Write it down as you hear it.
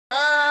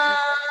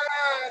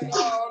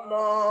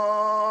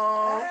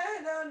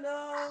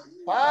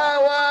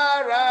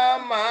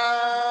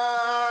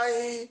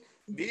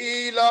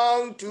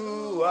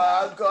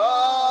our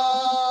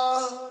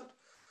God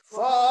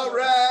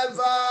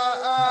forever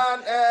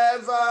and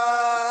ever.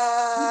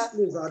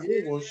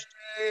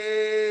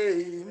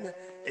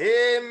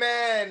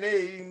 Amen.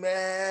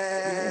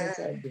 Amen.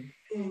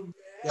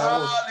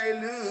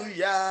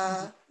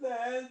 Hallelujah.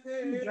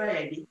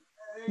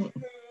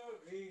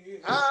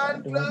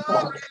 And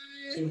glory.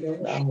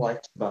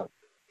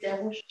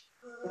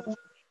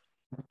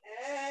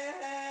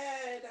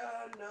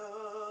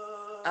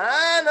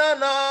 And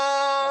honor.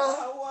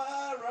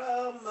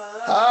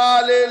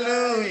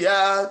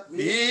 Hallelujah.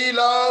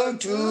 Belong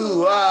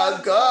to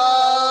our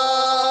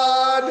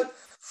God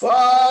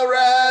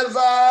forever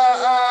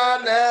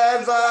and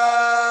ever.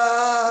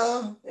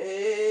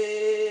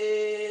 Amen.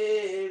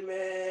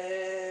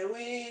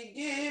 We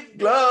give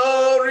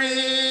glory.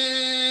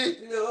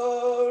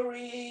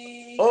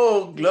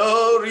 Oh,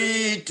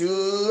 glory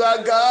to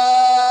our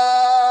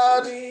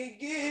God. We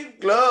give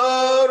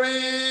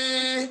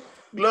glory,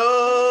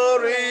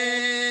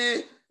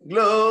 glory,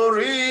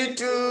 glory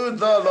to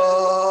the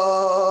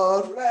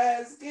Lord.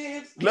 Let's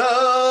give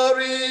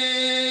glory,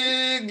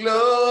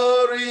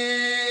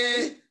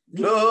 glory,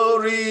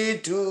 glory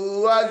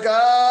to our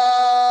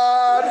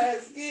God.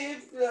 Let's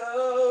give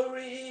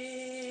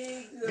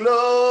glory,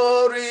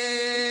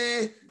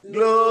 glory,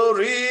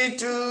 glory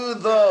to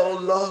the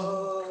Lord.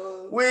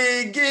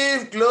 We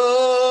give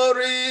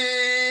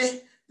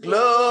glory,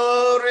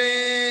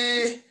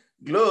 glory,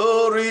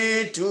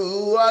 glory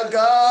to our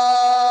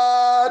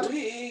God.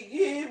 We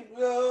give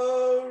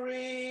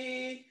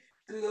glory,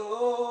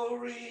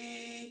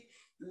 glory,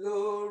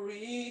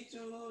 glory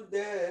to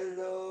the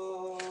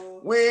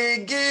Lord.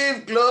 We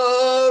give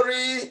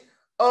glory,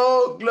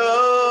 oh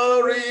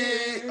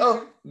glory,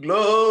 oh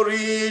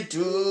glory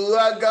to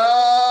our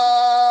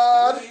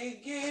God.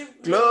 We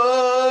give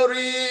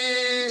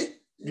glory,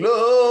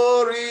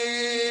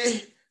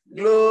 glory,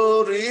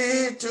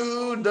 glory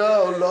to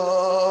the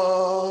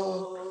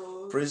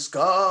Lord. Praise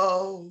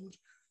God.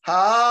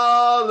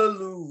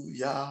 Hallelujah.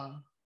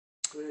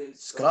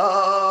 Praise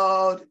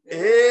God.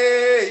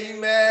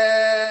 Amen.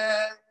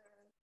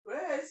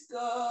 Praise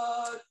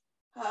God.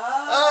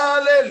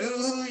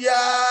 Hallelujah.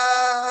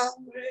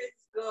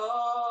 Praise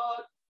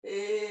God.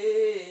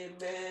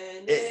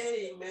 Amen.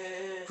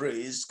 Amen.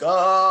 Praise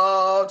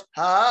God.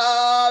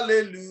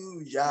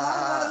 Hallelujah.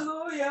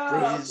 Hallelujah.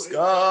 Praise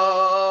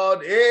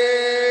God.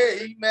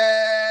 Amen.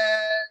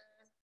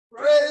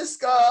 Praise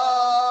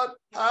God.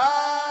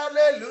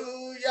 Hallelujah.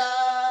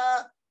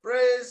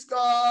 Praise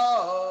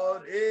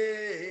God.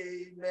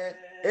 Amen.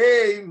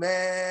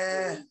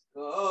 Amen.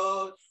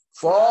 God.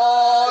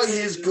 For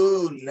his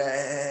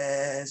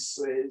goodness.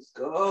 Praise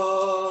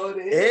God.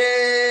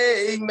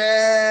 Amen.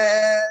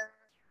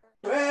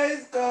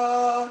 Praise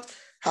God.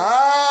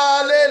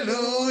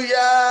 Hallelujah.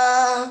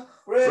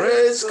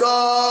 Praise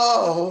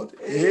God.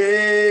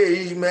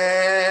 Amen.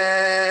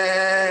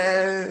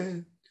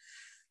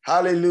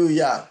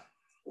 Hallelujah.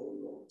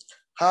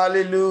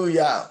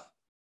 Hallelujah.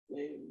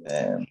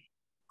 Amen.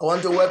 I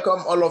want to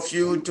welcome all of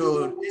you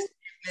to this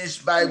evening's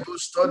Bible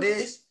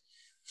studies.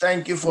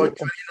 Thank you for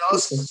joining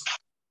us.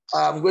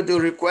 I'm going to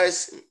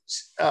request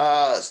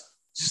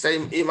Sister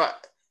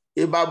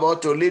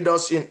Ibabo to lead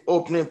us in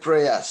opening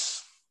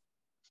prayers.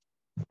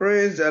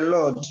 Praise the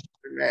Lord.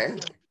 Amen.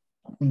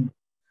 In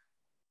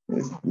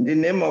the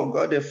name of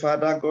God the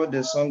Father, God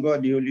the Son,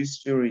 God the Holy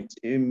Spirit.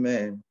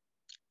 Amen.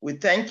 We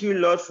thank you,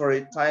 Lord, for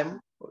a time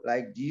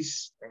like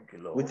this. Thank you,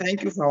 Lord. We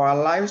thank you for our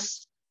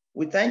lives.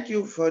 We thank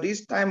you for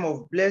this time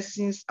of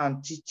blessings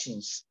and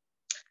teachings.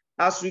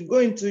 As we go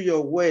into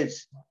your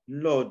words,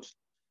 Lord,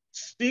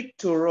 speak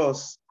to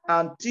us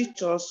and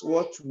teach us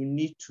what we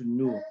need to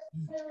know.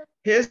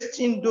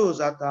 Hasten those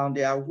that are on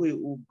their way,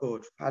 O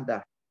God,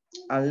 Father,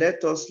 and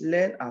let us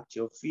learn at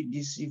your feet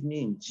this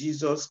evening. In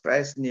Jesus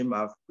Christ's name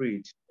I've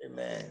prayed.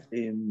 Amen.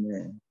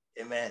 Amen.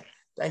 Amen.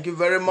 Thank you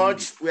very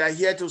much. We are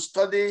here to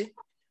study.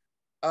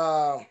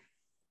 I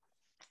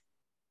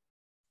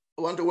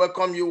want to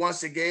welcome you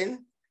once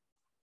again.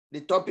 The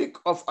topic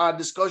of our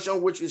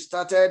discussion, which we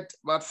started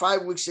about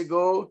 5 weeks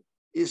ago,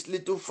 is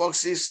little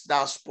foxes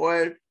that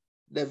spoil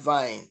the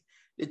vine.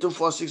 Little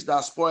foxes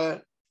that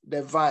spoil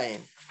the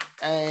vine.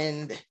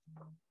 And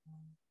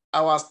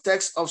our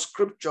text of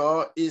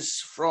scripture is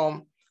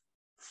from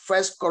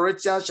 1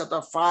 Corinthians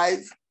chapter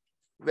 5,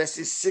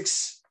 verses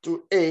 6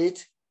 to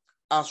 8,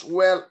 as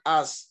well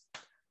as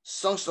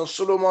Songs of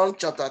Solomon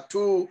chapter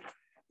 2,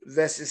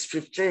 verses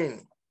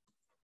 15.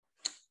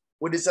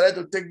 We decided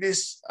to take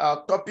this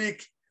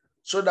topic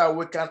so that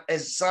we can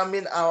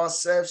examine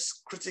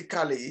ourselves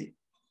critically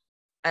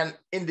and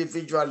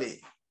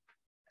individually.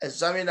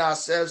 Examine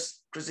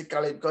ourselves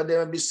critically, because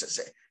there may be,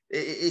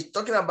 it's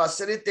talking about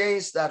certain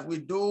things that we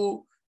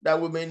do that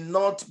we may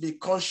not be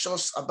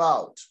conscious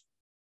about.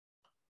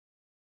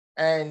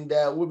 And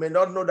we may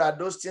not know that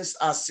those things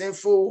are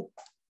sinful.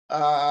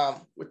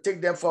 We take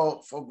them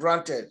for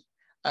granted,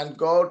 and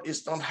God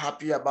is not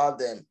happy about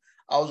them.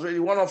 I was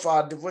reading one of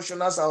our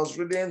devotionals. I was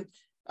reading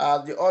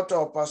the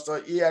author,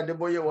 Pastor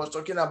IWAC, was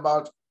talking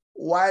about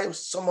why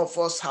some of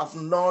us have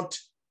not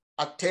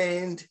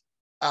attained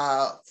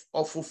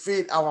or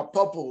fulfill our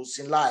purpose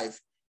in life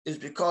is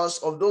because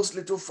of those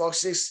little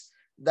foxes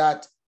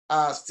that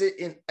are still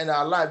in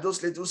our life,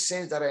 those little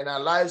sins that are in our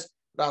lives.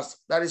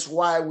 That is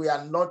why we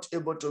are not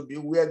able to be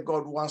where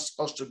God wants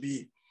us to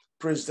be.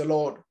 Praise the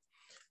Lord.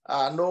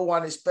 No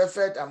one is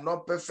perfect. I'm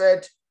not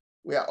perfect.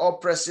 We are all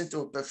pressing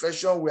to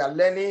perfection. We are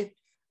learning.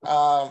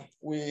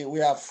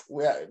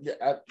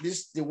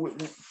 This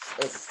the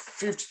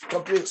fifth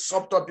topic,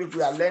 subtopic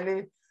we are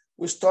learning.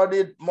 We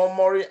studied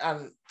murmuring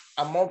and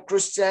among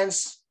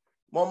Christians,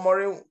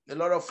 murmuring. A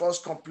lot of us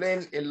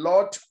complain a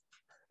lot.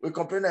 We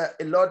complain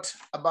a lot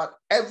about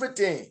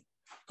everything.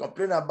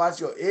 Complain about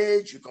your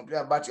age. You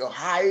complain about your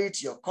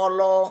height, your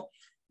color,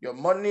 your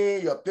money,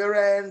 your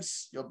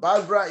parents, your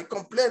background. You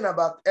complain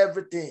about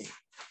everything.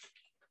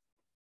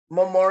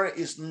 Murmuring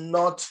is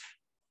not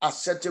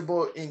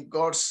acceptable in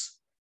God's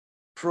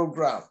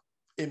program.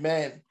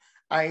 Amen.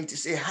 And it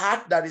is a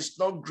heart that is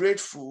not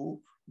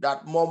grateful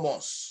that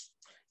murmurs.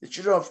 The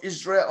children of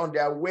Israel on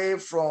their way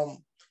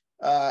from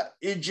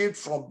Egypt,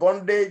 from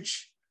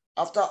bondage,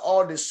 after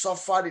all they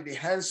suffered in the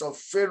hands of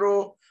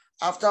Pharaoh,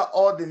 after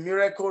all the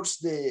miracles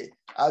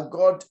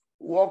God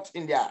worked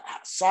in their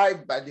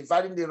side by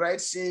dividing the Red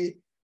Sea,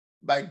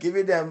 by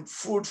giving them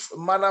food,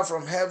 manna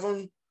from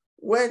heaven,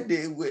 when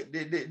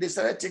they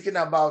started thinking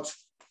about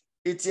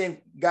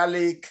eating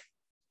garlic,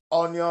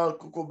 onion,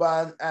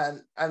 cucumber,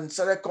 and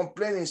started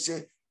complaining,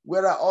 say,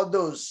 where are all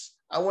those?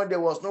 And when there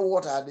was no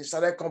water, they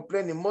started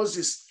complaining,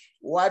 Moses,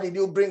 why did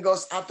you bring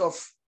us out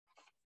of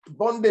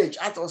bondage,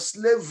 out of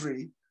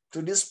slavery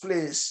to this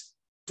place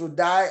to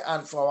die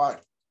and for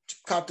our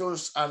cattle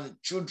and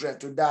children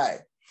to die?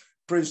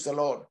 Praise the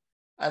Lord.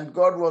 And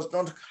God was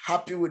not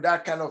happy with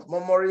that kind of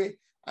murmuring.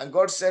 And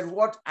God said,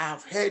 what I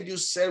have heard you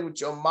say with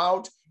your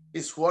mouth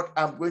is what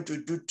I'm going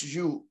to do to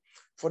you.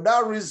 For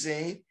that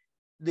reason,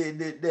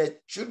 the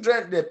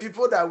children, the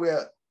people that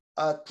were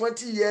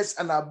 20 years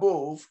and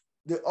above,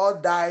 they all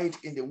died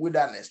in the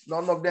wilderness.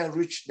 None of them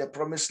reached the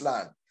promised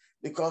land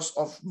because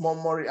of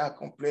murmuring and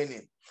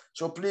complaining.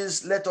 So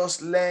please let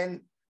us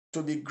learn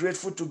to be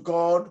grateful to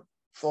God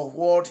for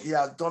what he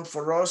has done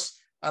for us,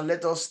 and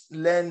let us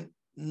learn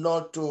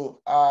not to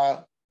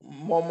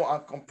murmur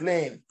and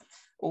complain.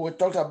 We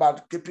talked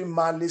about keeping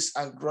malice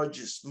and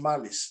grudges.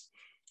 Malice.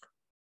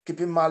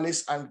 Keeping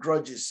malice and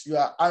grudges. You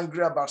are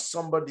angry about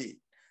somebody.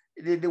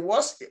 The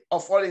worst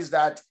of all is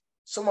that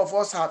some of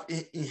us have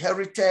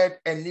inherited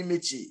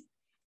enmity.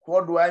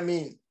 What do I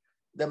mean?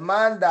 The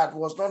man that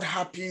was not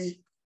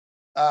happy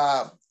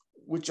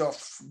with your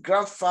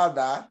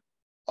grandfather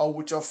or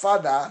with your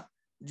father,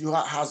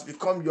 has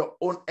become your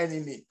own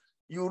enemy.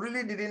 You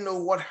really didn't know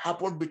what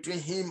happened between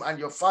him and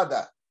your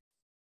father.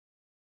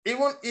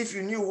 Even if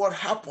you knew what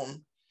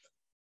happened,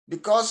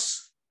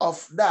 because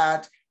of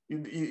that,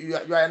 you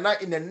are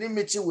not in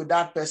enmity with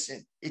that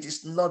person. It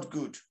is not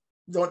good.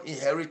 Don't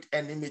inherit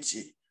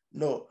enmity.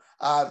 No.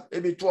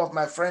 Maybe two of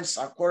my friends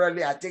are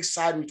quarreling. I take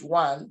side with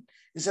one.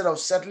 Instead of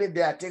settling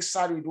there, I take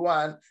side with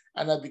one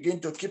and I begin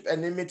to keep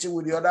enmity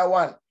with the other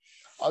one.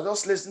 I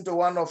just listened to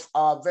one of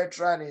our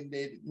veterans in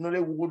the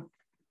Nollywood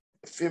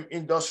film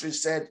industry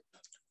said,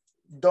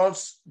 don't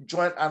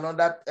join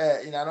another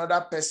in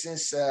another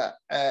person's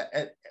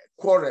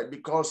quarrel,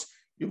 because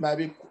you might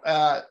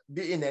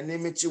be in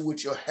enmity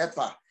with your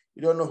helper.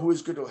 You don't know who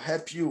is going to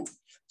help you.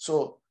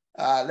 So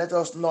let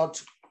us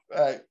not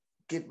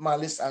keep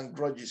malice and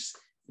grudges.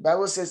 The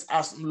Bible says,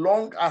 as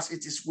long as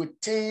it is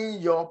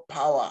within your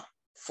power,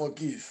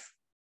 forgive.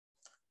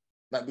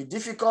 It might be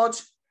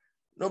difficult.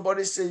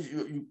 Nobody says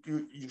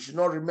you should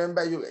not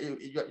remember.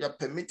 You're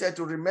permitted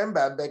to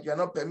remember, but you're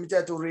not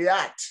permitted to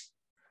react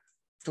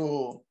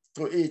to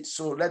it.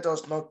 So let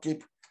us not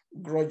keep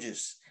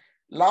grudges.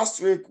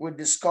 Last week, we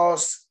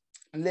discussed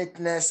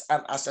lateness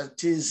and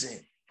absenteeism.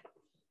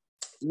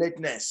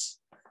 Lateness.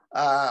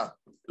 A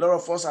lot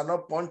of us are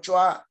not punctual.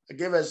 I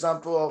gave an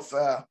example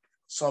of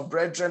some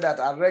brethren that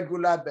are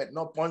regular but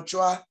not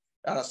punctual.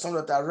 There are some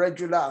that are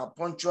regular and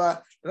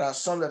punctual. There are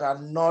some that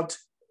are not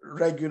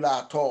regular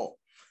at all.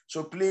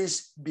 So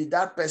please be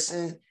that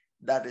person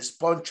that is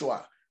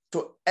punctual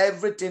to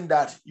everything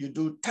that you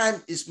do.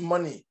 Time is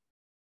money.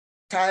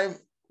 Time,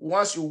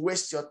 once you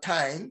waste your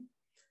time,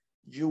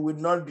 you will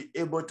not be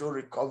able to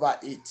recover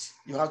it.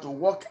 You have to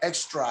work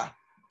extra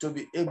to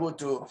be able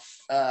to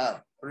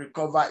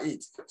recover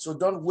it. So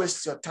don't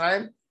waste your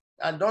time,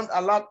 and don't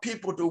allow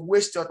people to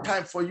waste your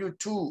time for you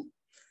too.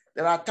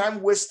 There are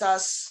time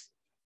wasters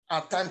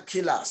and time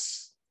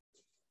killers.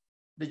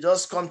 They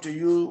just come to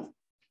you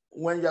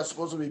when you're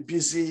supposed to be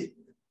busy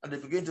and they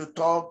begin to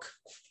talk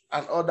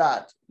and all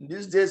that.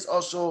 These days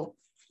also,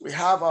 we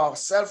have our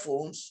cell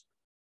phones,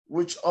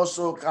 which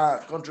also can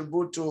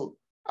contribute to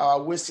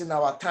our wasting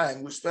our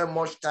time. We spend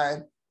much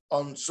time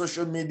on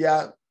social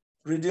media,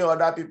 reading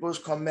other people's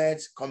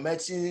comments,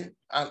 commenting,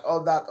 and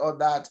all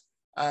that.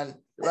 And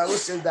the Bible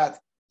says that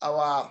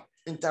our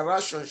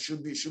interaction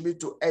should be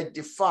to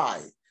edify.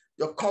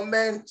 Your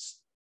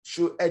comments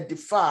should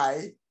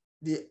edify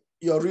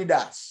your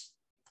readers.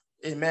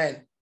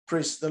 Amen.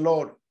 Praise the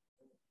Lord.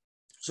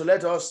 So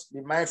let us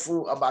be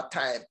mindful about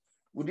time.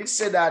 we did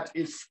say that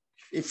if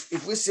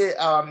we say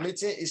our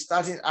meeting is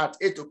starting at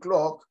 8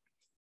 o'clock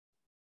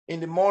in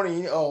the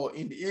morning or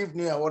in the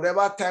evening or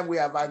whatever time we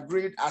have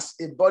agreed as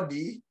a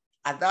body,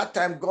 at that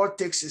time, God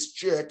takes his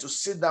chair to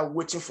sit down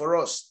waiting for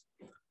us.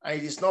 And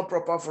it is not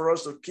proper for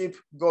us to keep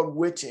God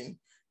waiting,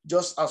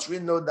 just as we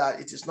know that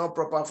it is not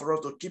proper for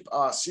us to keep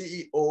our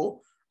CEO,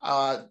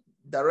 our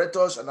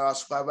directors, and our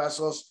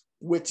supervisors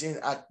waiting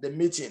at the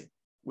meeting.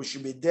 We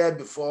should be there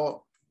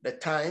before the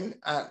time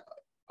and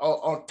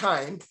or on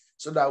time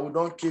so that we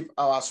don't keep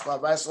our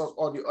supervisors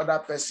or the other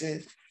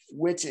person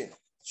waiting.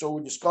 So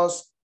we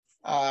discuss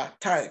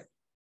time,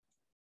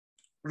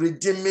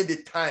 redeeming the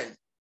time.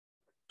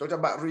 Talk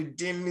about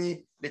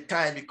redeeming the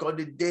time because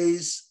the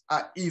days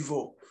are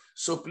evil.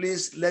 So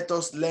please let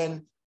us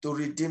learn to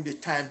redeem the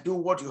time. Do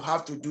what you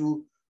have to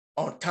do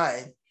on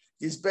time.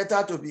 It's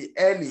better to be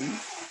early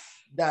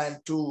than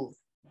to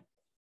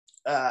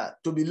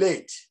be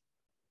late.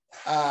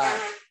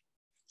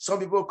 Some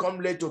people come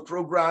late to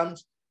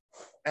programs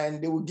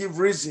and they will give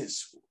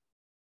reasons.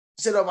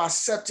 Instead of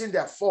accepting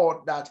their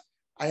fault that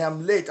I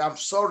am late, I'm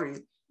sorry,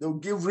 they will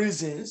give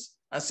reasons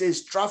and say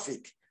it's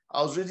traffic.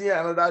 I was reading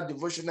another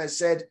devotion that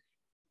said,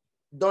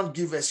 don't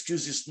give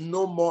excuses,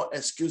 no more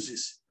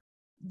excuses.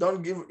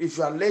 Don't give, if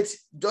you are late,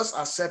 just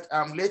accept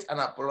I'm late and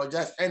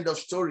apologize, end of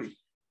story.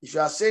 If you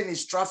are saying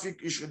it's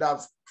traffic, you should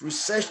have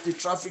researched the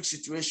traffic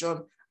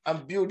situation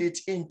and build it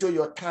into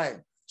your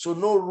time. So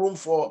no room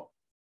for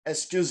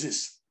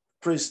excuses,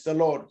 praise the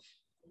Lord.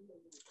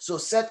 So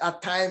set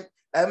time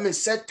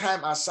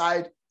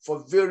aside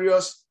for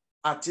various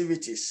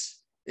activities,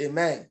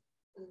 amen.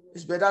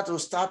 It's better to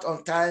start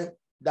on time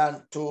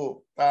than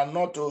to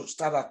not to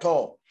start at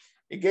all.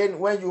 Again,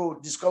 when you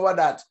discover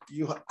that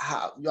you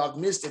have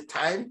missed a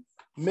time,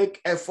 make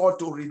effort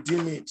to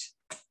redeem it.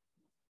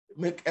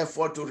 Make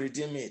effort to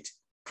redeem it.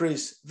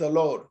 Praise the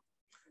Lord.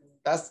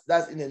 That's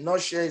in a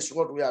nutshell is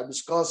what we have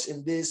discussed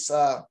in this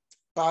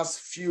past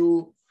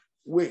few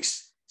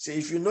weeks. So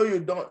if you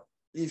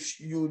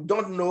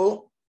don't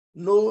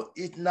know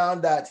it now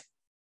that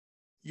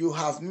you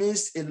have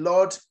missed a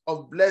lot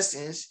of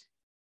blessings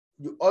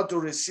you ought to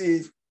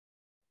receive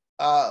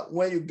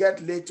when you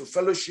get late to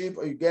fellowship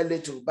or you get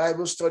late to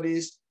Bible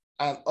studies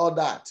and all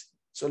that.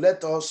 So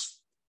let us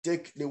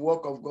take the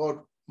work of God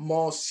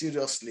more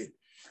seriously.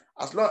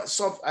 As long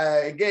as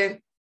again,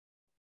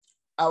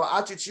 our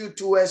attitude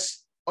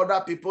towards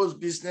other people's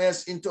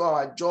business into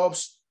our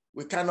jobs,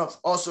 we kind of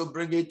also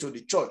bring it to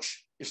the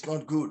church. It's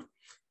not good.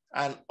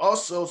 And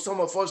also some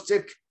of us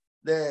take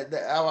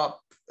our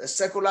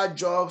secular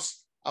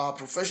jobs, our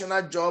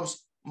professional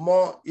jobs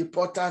more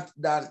important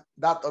than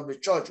that of the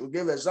church. We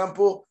give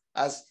example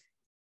as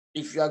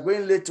if you are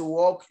going late to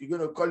work, you're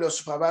going to call your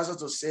supervisor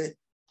to say,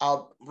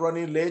 I'm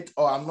running late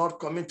or I'm not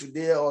coming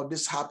today or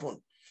this happened.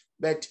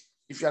 But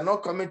if you're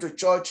not coming to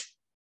church,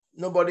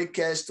 nobody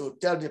cares to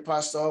tell the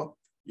pastor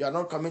you are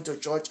not coming to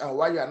church and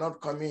why you are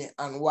not coming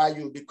and why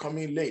you'll be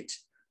coming late.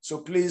 So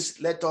please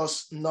let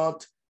us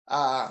not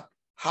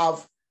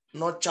have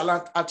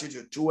nonchalant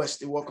attitude towards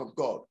the work of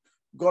God.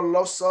 God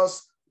loves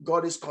us.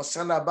 God is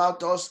concerned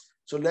about us.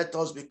 So let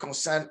us be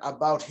concerned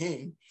about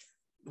him.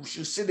 We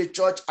should see the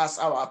church as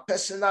our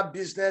personal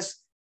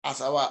business,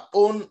 as our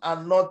own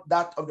and not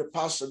that of the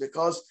pastor,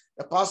 because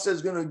the pastor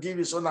is going to give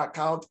his own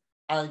account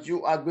and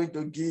you are going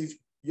to give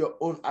your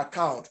own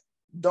account.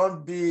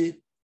 Don't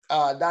be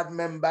that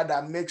member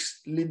that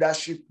makes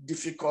leadership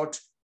difficult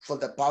for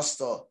the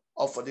pastor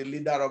or for the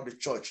leader of the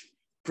church.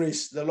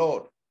 Praise the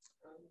Lord.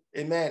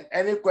 Amen.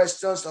 Any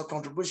questions or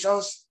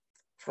contributions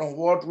from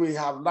what we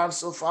have learned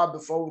so far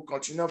before we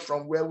continue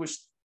from where we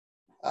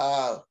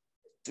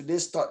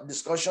today's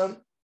discussion?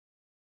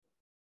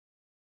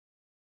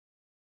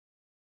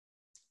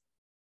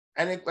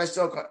 Any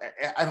question?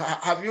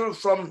 Have you,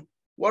 from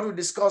what we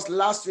discussed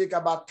last week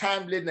about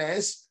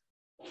timeliness,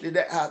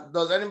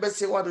 does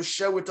anybody want to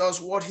share with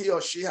us what he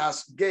or she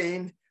has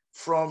gained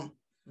from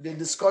the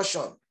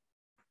discussion?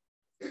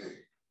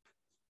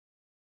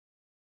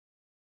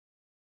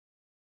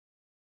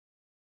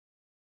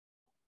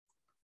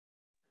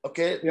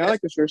 Okay. Yeah, I'd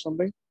like to share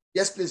something.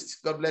 Yes, please.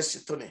 God bless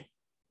you, Tony.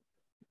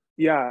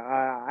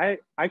 Yeah,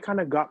 I kind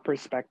of got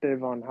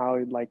perspective on how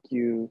like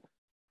you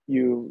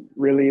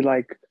really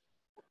like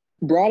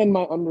broaden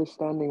my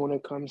understanding when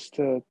it comes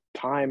to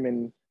time,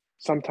 and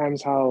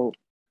sometimes how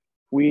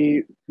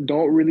we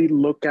don't really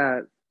look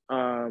at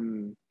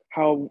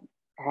how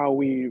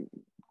we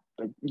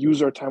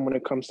use our time when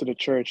it comes to the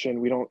church, and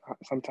we don't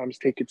sometimes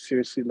take it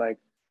seriously. Like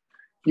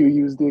you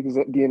use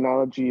the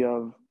analogy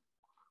of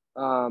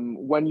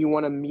when you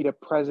want to meet a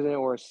president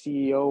or a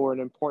CEO or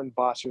an important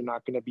boss, you're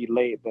not going to be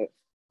late. But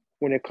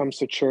when it comes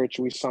to church,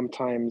 we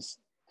sometimes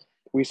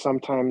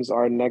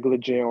are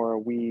negligent or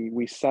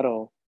we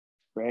settle,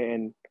 right?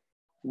 And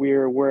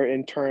we're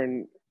in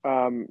turn,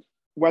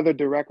 whether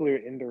directly or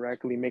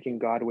indirectly, making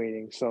God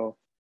waiting. So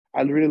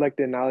I really like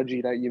the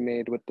analogy that you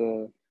made with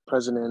the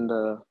president and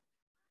the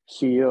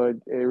CEO.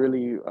 It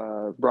really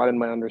broadened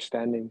my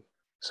understanding.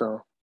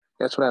 So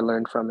that's what I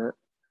learned from it.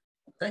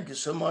 Thank you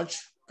so much.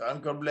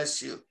 God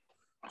bless you.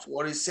 So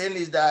what he's saying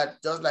is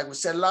that, just like we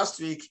said last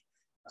week,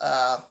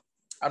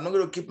 I'm not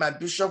going to keep my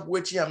bishop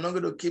waiting. I'm not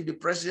going to keep the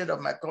president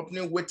of my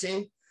company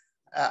waiting.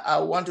 I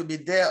want to be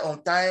there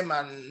on time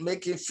and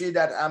make him feel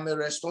that I'm a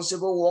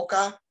responsible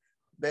worker.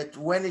 But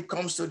when it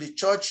comes to the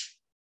church,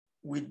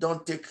 we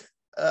don't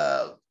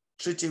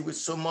treat it with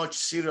so much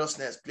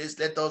seriousness. Please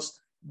let us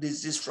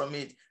desist from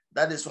it.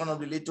 That is one of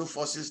the little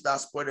forces that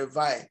spoil the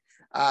vine.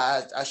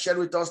 I shared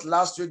with us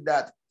last week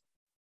that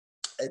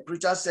a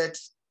preacher said,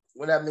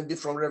 whether maybe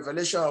from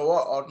Revelation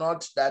or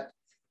not, that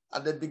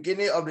at the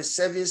beginning of the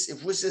service,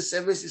 if we say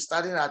service is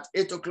starting at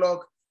 8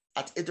 o'clock,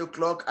 at 8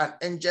 o'clock, an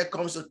angel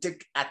comes to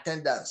take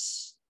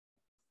attendance.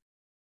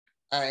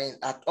 And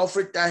at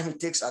offering time, he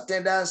takes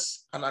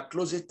attendance, and at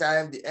closing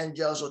time, the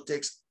angel also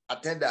takes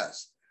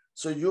attendance.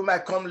 So you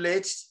might come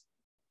late.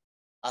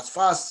 As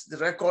far as the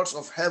records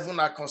of heaven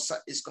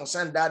is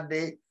concerned, that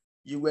day,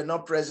 you were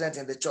not present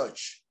in the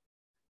church.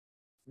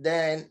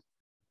 Then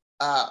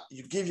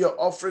you give your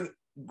offering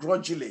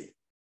grudgingly,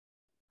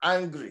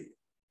 angry,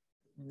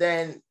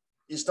 then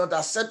it's not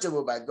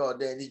acceptable by God.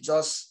 Then it's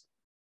just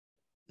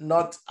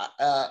not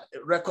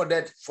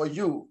recorded for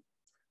you.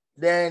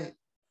 Then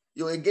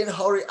you again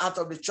hurry out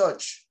of the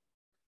church.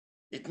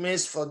 It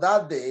means for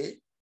that day,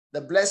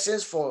 the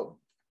blessings for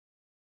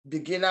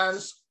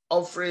beginners,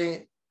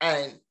 offering,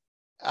 and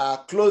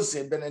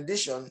closing,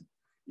 benediction,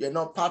 you're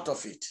not part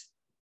of it.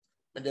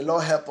 May the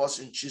Lord help us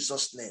in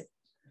Jesus' name,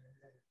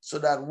 so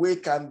that we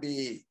can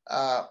be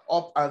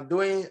up and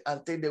doing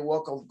and take the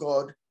work of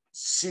God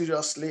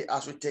seriously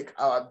as we take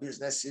our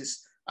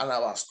businesses and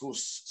our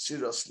schools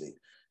seriously.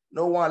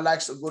 No one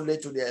likes to go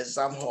late to the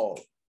exam hall.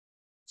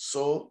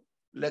 So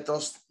let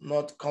us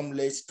not come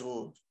late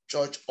to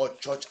church or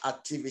church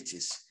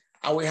activities.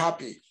 Are we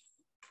happy?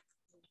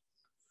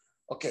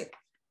 Okay.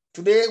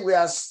 Today we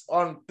are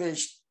on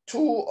page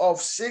 2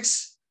 of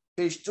 6.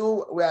 Page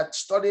 2, we are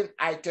studying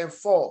item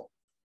 4,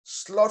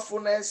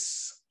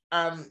 slothfulness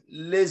and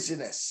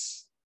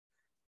laziness.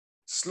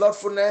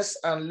 Slothfulness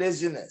and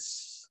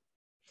laziness.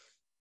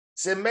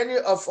 So many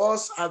of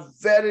us are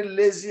very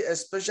lazy,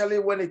 especially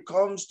when it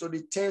comes to the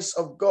things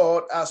of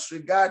God as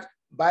regard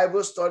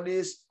Bible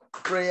studies,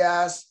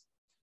 prayers,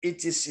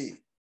 etc.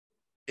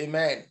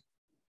 Amen.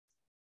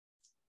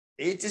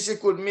 etc.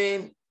 could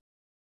mean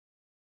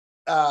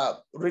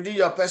reading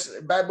your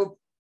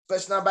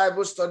personal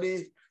Bible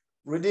study,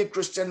 reading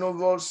Christian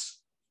novels,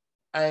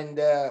 and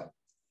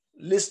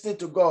listening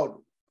to God.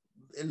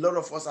 A lot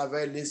of us are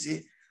very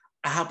lazy.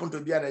 I happen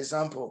to be an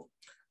example.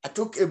 I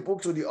took a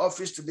book to the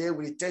office today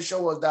with the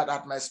intention was that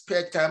at my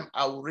spare time,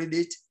 I will read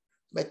it,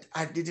 but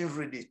I didn't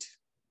read it.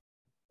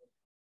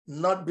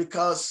 Not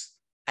because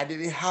I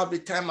didn't have the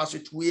time as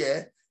it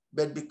were,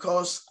 but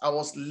because I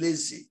was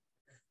lazy.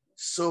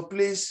 So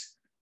please,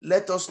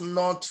 let us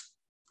not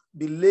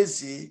be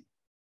lazy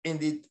in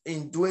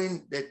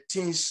doing the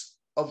things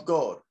of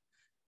God.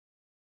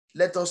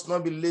 Let us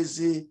not be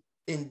lazy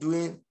in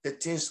doing the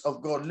things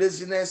of God.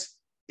 Laziness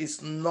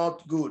is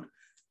not good.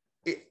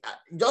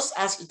 Just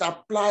as it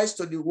applies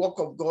to the work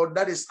of God,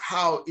 that is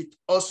how it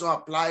also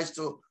applies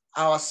to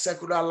our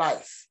secular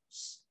life.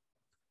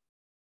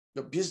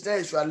 Your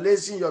business, if you are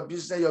lazy in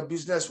your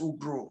business will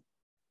grow.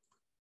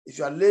 If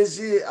you are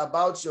lazy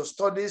about your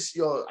studies,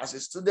 as a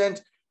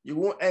student, you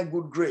won't earn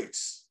good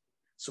grades.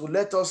 So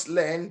let us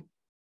learn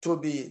to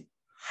be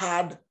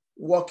hard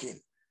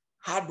working.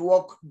 Hard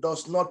work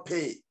does not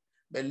pay,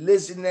 but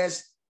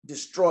laziness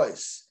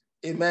destroys.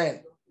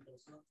 Amen.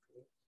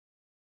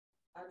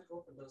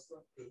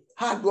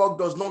 Hard work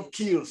does not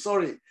kill.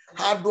 Sorry.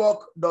 Hard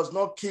work does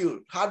not kill.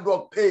 Hard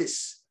work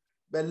pays,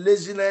 but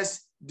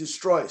laziness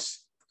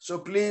destroys. So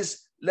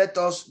please let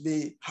us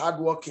be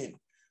hardworking.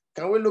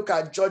 Can we look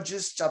at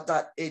Judges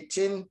chapter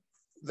 18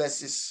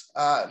 verses?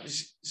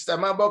 Sister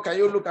Mabo, can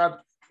you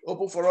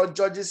open for us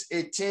Judges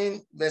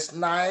 18 verse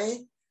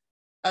 9?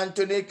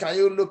 Anthony, can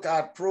you look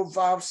at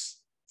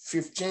Proverbs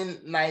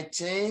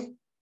 15:19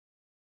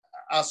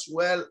 as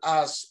well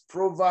as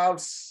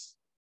Proverbs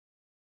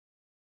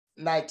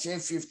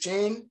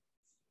 19:15?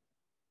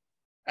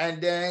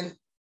 And then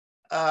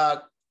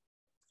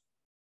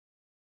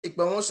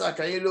Ikbamusa,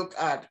 can you look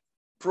at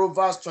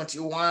Proverbs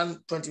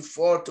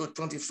 21:24 to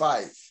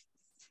 25?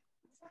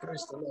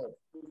 Praise the Lord.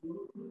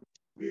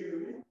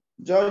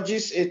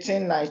 Judges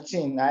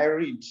 18:19, I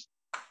read.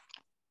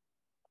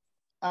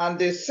 And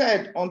they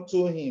said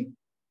unto him,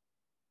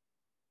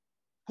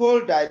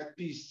 hold thy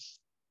peace,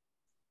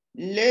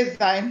 lay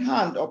thine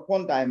hand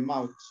upon thy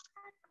mouth,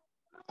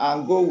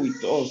 and go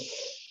with us,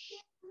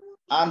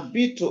 and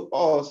be to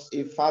us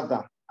a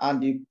father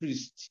and a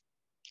priest.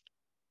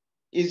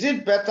 Is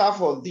it better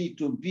for thee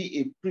to be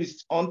a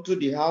priest unto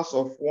the house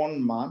of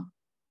one man,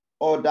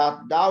 or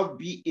that thou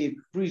be a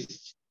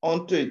priest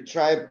unto a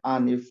tribe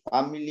and a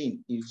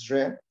family in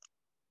Israel?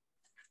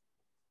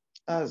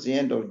 That's the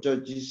end of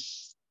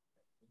Judges.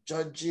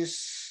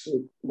 Judges.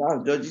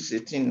 That's Judges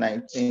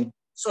 18:19.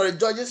 Sorry,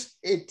 Judges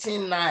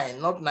 18:9,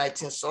 not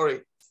 19,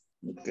 sorry.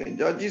 Okay,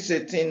 Judges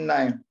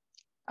 18:9.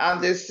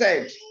 And they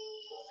said,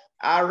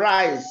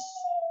 arise,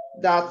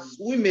 that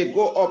we may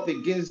go up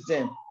against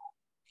them.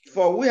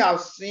 For we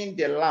have seen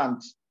the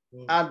land,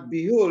 and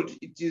behold,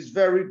 it is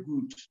very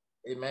good.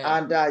 Amen.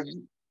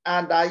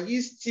 And are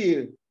ye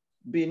still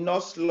be not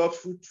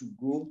slothful to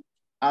go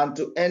and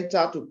to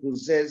enter to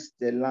possess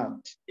the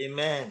land?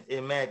 Amen.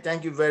 Amen.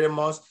 Thank you very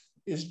much.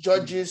 It's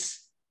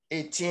Judges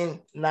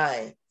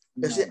 18:9.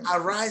 They say,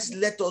 arise,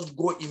 let us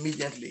go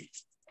immediately.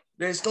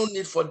 There is no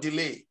need for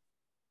delay.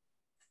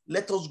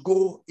 Let us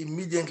go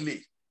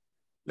immediately.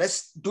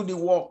 Let's do the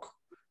work.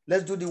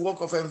 Let's do the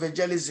work of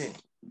evangelism.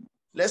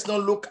 Let's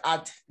not look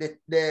at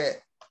the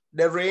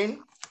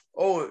rain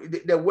or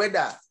the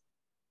weather,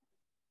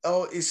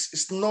 or it's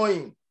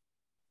snowing,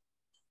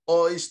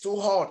 or it's too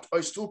hot, or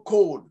it's too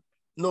cold.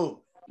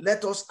 No,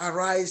 let us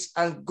arise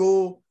and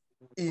go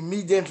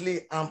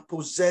immediately and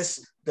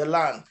possess the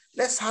land.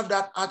 Let's have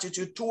that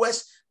attitude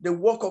towards the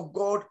work of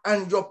God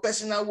and your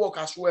personal work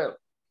as well.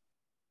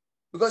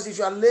 Because if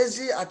you are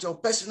lazy at your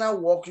personal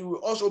work, you will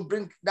also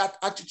bring that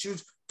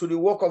attitude to the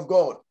work of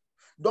God.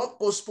 Don't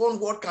postpone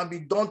what can be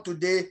done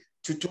today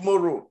to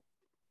tomorrow.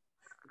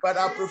 But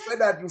I prefer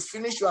that you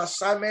finish your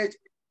assignment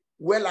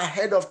well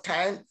ahead of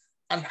time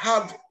and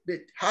have the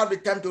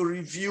time to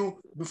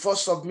review before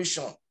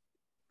submission.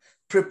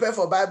 Prepare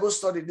for Bible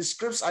study. The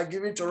scripts are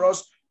given to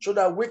us so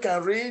that we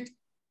can read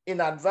in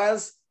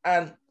advance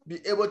and be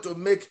able to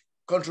make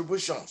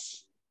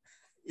contributions.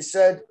 He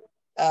said,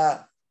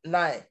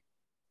 9.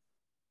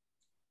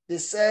 They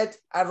said,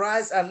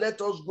 arise and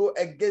let us go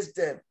against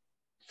them,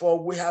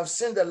 for we have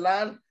seen the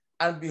land,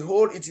 and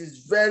behold, it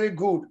is very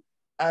good,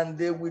 and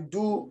they will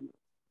do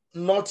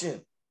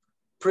nothing.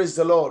 Praise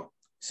the Lord.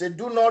 Say,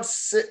 do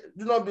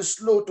not be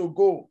slow to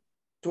go,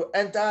 to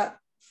enter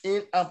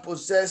in and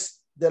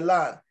possess the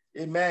land.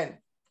 Amen.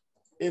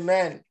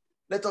 Amen.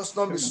 Let us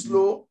not be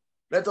slow.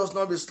 Let us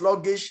not be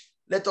sluggish.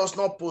 Let us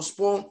not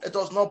postpone. Let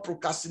us not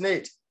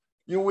procrastinate.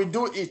 You will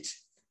do it.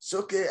 It's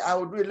okay, I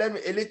will do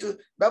it.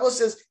 Bible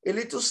says, a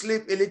little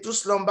sleep, a little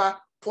slumber,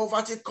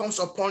 poverty comes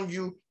upon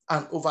you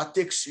and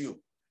overtakes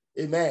you.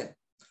 Amen.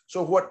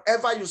 So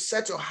whatever you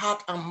set your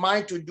heart and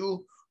mind to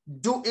do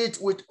it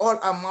with all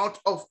amount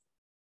of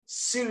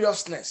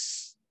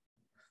seriousness.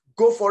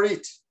 Go for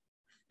it.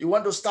 You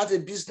want to start a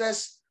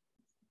business?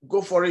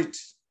 Go for it.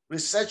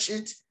 Research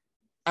it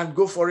and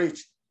go for it.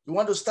 You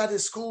want to start a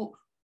school?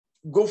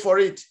 Go for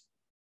it.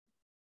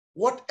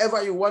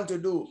 Whatever you want to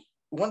do,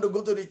 you want to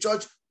go to the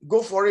church?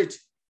 Go for it.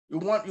 You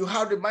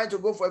have the mind to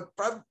go for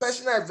a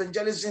personal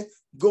evangelism?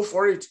 Go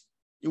for it.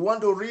 You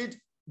want to read?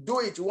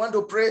 Do it. You want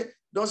to pray?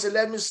 Don't say,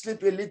 let me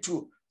sleep a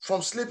little.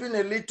 From sleeping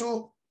a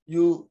little,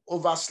 you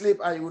oversleep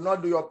and you will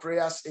not do your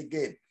prayers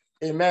again.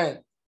 Amen.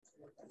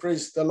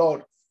 Praise the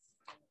Lord.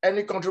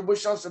 Any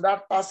contributions to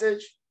that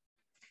passage?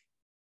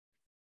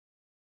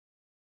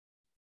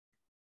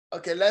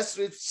 Okay, let's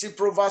see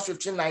Proverbs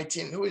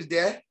 15:19. Who is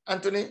there?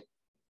 Anthony?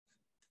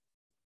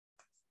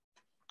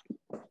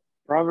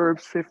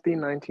 Proverbs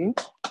 15:19.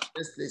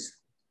 Yes, please.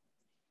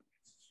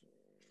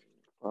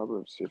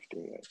 Proverbs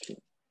 15:19.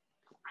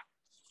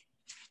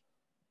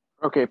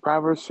 Okay,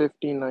 Proverbs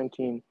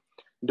 15:19.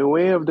 The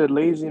way of the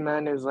lazy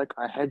man is like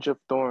a hedge of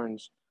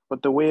thorns,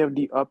 but the way of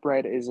the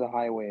upright is a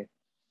highway.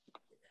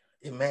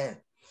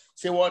 Amen.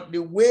 Say what? The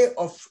way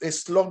of a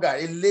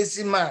sluggard, a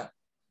lazy man,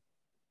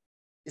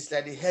 is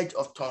like the hedge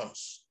of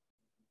thorns.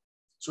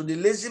 So the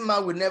lazy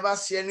man will never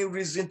see any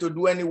reason to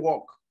do any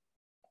work.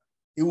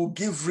 He will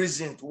give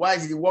reason why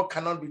the work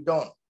cannot be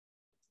done.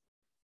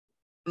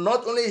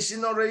 Not only is he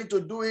not ready to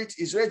do it,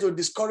 he's ready to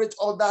discourage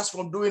others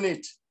from doing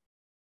it.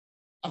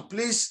 And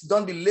please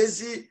don't be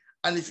lazy.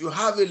 And if you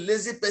have a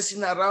lazy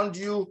person around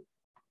you,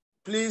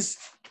 please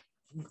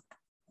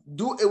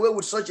do away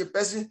with such a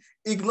person.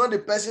 Ignore the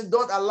person.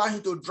 Don't allow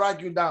him to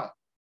drag you down.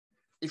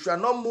 If you are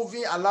not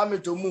moving, allow me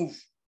to move.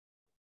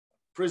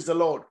 Praise the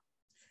Lord.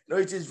 You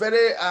know, it is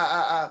very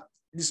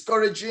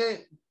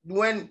discouraging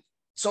when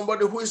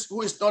somebody who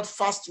is not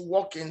fast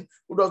walking,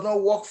 who does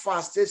not walk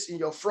fast, stays in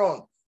your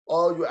front,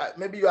 or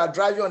maybe you are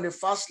driving on the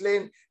fast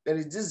lane. There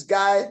is this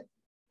guy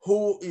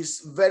who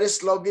is very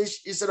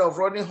sluggish. Instead of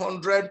running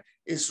 100,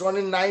 is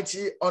running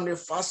 90 on the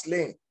fast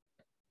lane.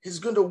 He's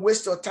going to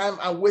waste your time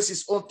and waste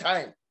his own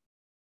time.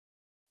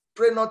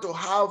 Pray not to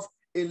have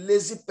a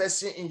lazy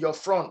person in your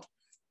front.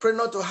 Pray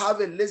not to have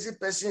a lazy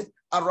person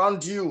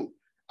around you.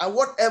 And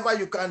whatever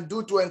you can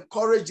do to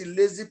encourage the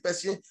lazy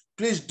person,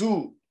 please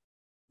do.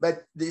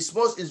 But it's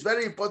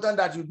very important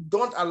that you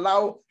don't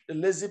allow the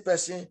lazy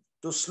person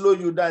to slow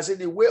you down. Say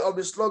the way of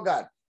the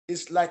sluggard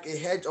is like a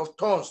hedge of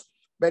thorns,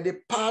 but the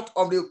path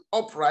of the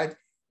upright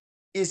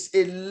is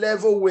a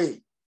level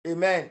way.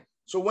 Amen.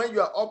 So when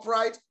you are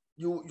upright,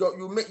 your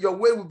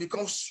way will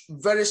become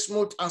very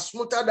smooth and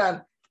smoother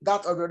than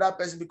that of the other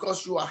person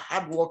because you are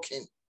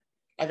hardworking.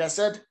 Like I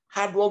said,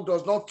 hard work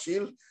does not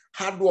kill,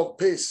 hard work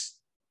pays.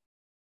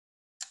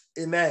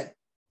 Amen.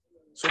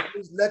 So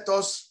please let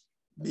us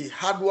be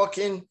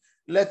hardworking.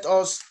 Let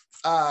us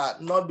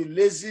not be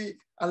lazy,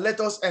 and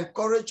let us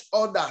encourage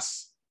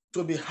others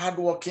to be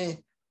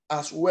hardworking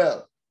as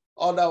well.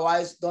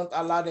 Otherwise, don't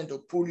allow them to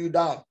pull you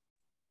down.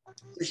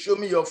 Show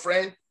me your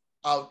friend,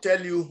 I'll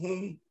tell you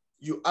whom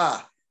you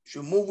are. If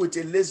you move with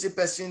a lazy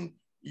person,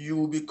 you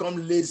will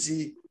become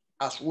lazy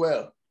as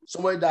well.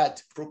 Somebody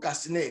that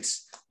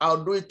procrastinates.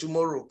 I'll do it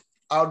tomorrow.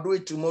 I'll do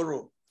it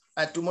tomorrow.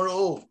 And tomorrow,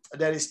 oh,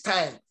 there is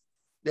time.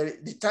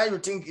 The time you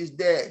think is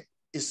there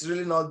is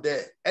really not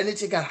there.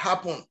 Anything can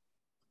happen.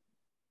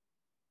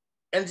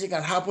 Anything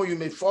can happen. You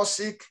may fall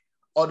sick,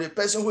 or the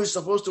person who is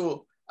supposed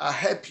to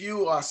help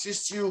you or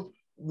assist you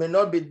may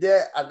not be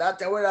there at that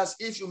time. Whereas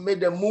if you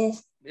made the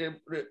move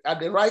at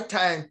the right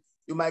time,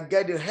 you might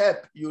get the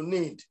help you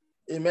need.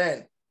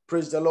 Amen.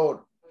 Praise the Lord.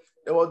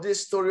 There was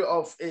this story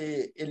of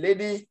a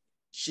lady.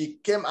 She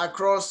came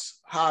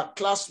across her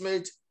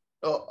classmate,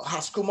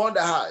 her school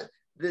mother.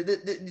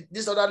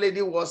 This other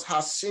lady was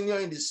her senior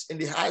in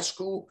the high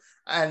school,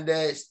 and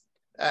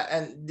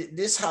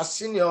this her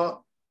senior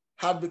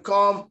had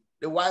become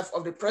the wife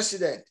of the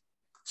president.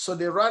 So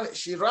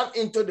she ran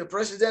into the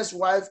president's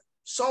wife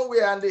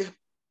somewhere,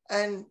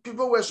 and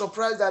people were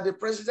surprised that the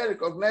president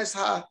recognized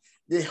her.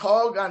 They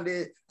hugged, and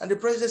the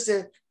president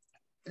said,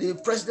 the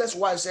president's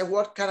wife said,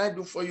 "What can I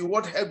do for you?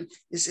 What help?"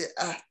 He said,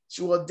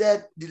 she was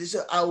dead. Did he say,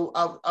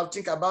 I'll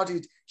think about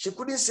it. She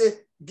couldn't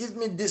say, "Give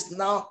me this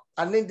now.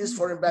 I need this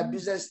for my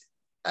business."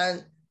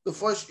 And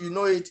before you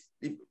know it,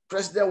 the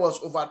president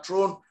was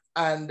overthrown,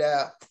 and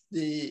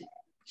the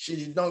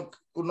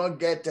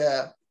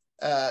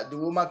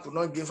woman could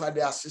not give her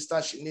the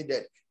assistance she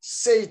needed.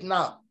 Say it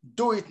now.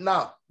 Do it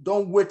now.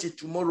 Don't wait till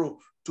tomorrow.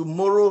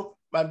 Tomorrow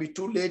might be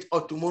too late,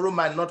 or tomorrow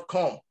might not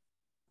come.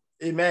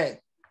 Amen.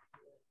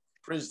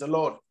 Praise the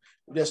Lord.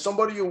 If there's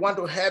somebody you want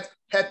to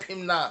help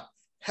him now.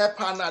 Help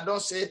her now.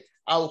 Don't say,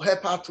 "I'll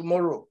help her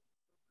tomorrow."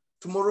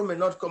 Tomorrow may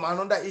not come.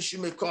 Another issue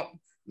may come,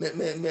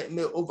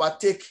 may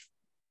overtake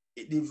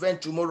the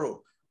event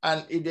tomorrow.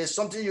 And if there's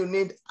something you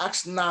need,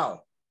 ask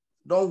now.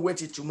 Don't wait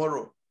till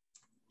tomorrow.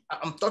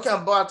 I'm talking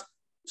about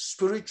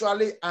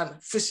spiritually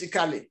and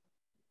physically.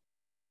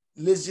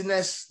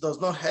 Laziness does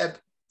not help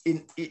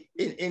in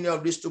any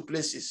of these two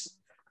places.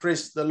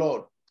 Praise the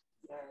Lord.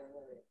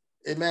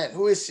 Amen.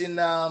 Who is in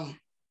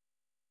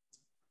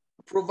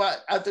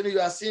Proverbs? Anthony, you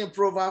are seeing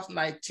Proverbs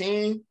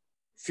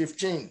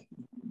 19:15.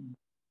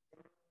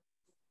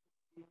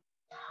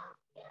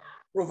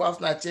 Proverbs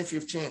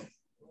 19:15.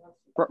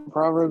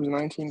 Proverbs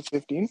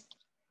 19:15.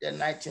 Yeah,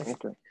 19.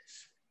 Okay.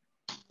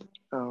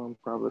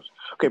 Proverbs.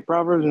 Okay,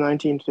 Proverbs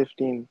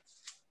 19:15.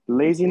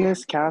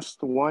 Laziness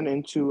casts one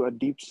into a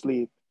deep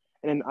sleep,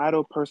 and an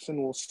idle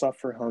person will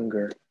suffer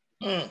hunger.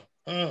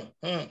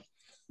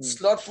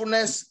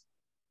 Slothfulness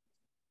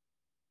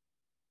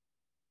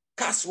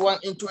casts one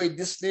into a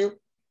deep sleep,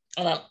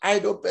 and an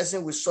idle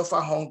person will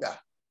suffer hunger.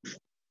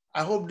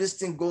 I hope this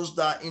thing goes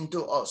down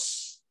into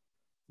us,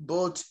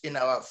 both in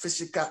our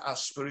physical and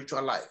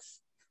spiritual life.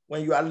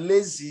 When you are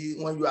lazy,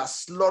 when you are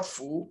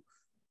slothful,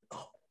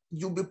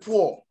 you'll be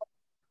poor.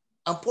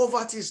 And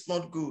poverty is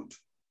not good.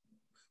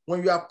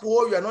 When you are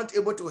poor, you are not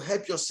able to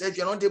help yourself.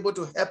 You're not able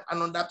to help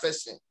another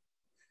person.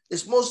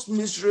 It's most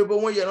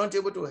miserable when you're not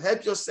able to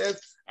help yourself,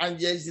 and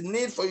there's a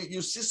need for you.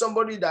 You see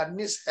somebody that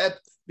needs help,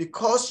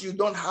 because you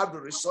don't have the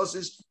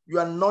resources, you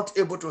are not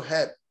able to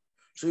help.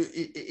 So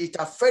it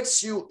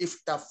affects you. If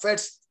it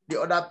affects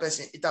the other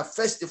person, it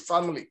affects the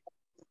family.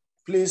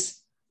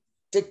 Please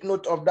take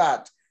note of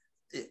that.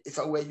 If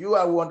I were you,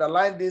 I would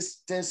underline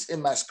these things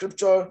in my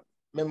scripture,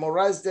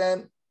 memorize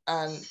them,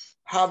 and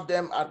have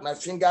them at my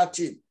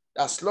fingertip.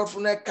 That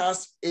slothfulness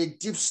casts a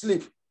deep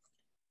sleep,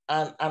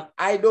 and an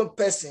idle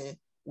person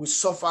will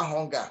suffer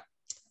hunger.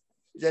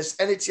 If there's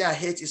anything I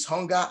hate, is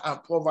hunger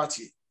and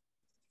poverty.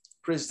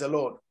 Praise the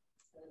Lord.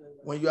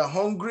 When you are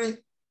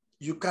hungry,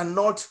 you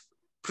cannot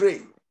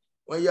pray.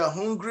 When you are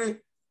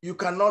hungry, you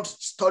cannot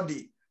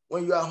study.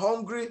 When you are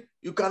hungry,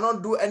 you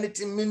cannot do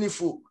anything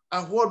meaningful.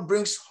 And what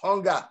brings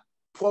hunger?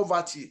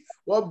 Poverty.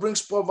 What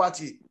brings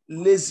poverty?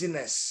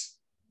 Laziness.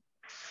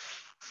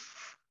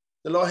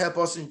 The Lord help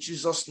us in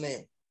Jesus'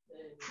 name.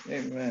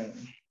 Amen.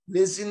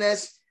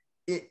 Laziness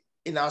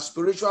in our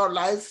spiritual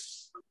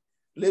lives,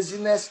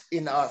 laziness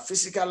in our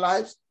physical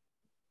lives,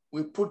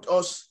 will put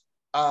us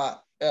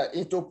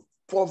into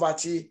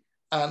poverty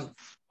and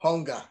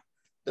hunger.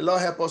 The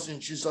Lord help us in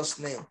Jesus'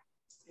 name.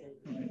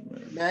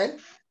 Amen.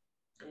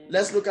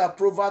 Let's look at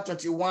Proverbs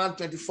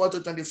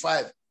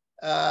 21:24-25.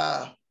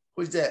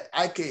 Who's there?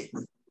 IK.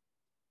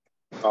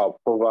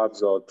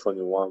 Proverbs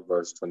 21,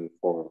 verse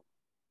 24.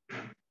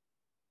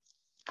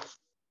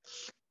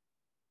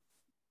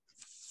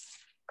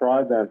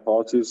 Pride and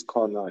haughty's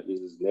corner is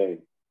his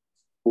name,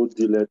 who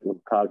dealeth in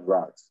proud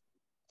wrath.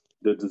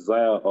 The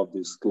desire of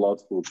the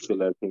slothful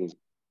killeth him,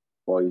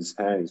 for his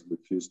hands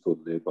refuse to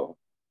labor.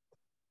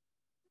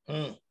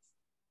 Can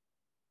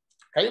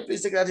you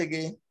please take that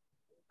again?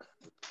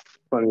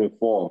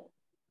 24.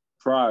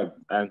 Pride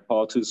and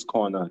haughty's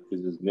corner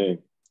is his name,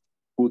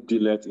 who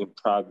dealeth in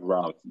proud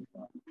wrath.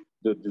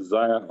 The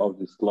desire of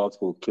the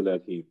slothful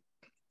killeth him,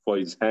 for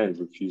his hands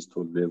refuse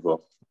to labor.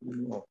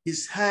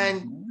 His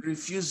hand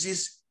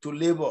refuses to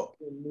labor.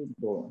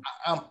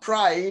 And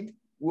pride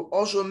will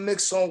also make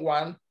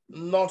someone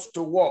not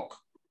to walk.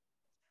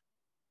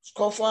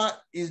 Scoffer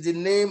is the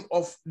name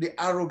of the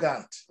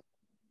arrogant.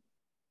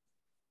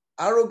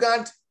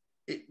 Arrogant,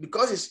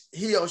 because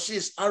he or she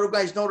is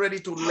arrogant, is not ready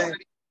to learn.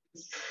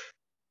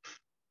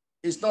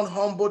 It's not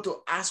humble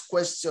to ask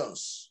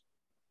questions.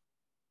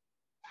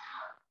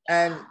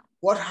 And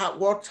what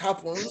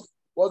happened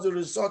was the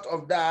result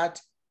of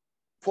that?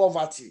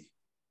 Poverty.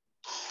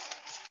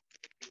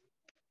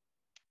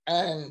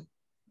 And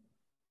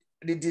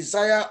the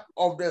desire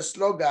of the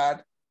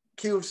sluggard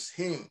kills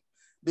him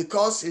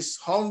because he's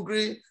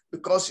hungry,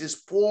 because he's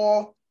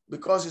poor,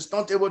 because he's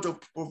not able to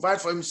provide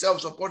for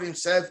himself, support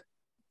himself.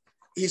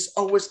 He's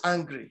always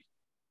angry.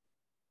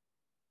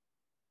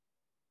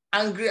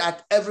 Angry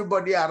at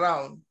everybody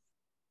around,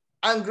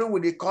 angry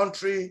with the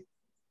country,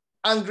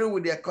 angry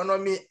with the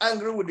economy,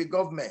 angry with the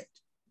government.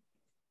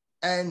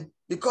 And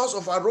because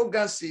of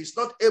arrogancy, he's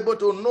not able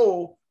to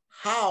know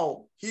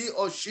how he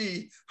or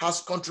she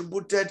has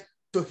contributed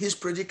to his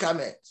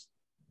predicament.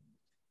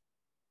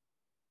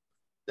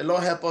 The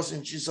Lord help us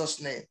in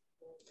Jesus' name,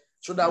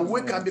 so that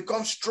we can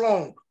become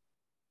strong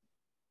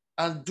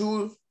and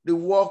do the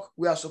work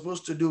we are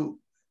supposed to do.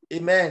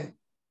 Amen.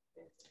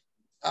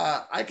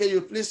 Can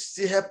you please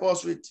still help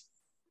us with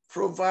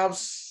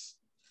Proverbs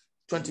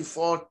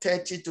 24,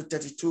 30 to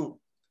 32.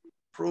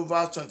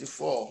 Proverbs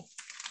 24,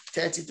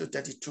 30 to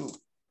 32.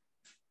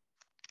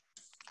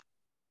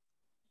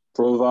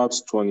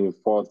 Proverbs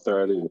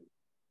 24:30.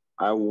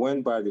 I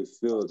went by the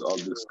field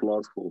of the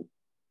slothful,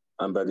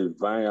 and by the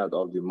vineyard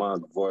of the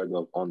man void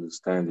of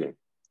understanding.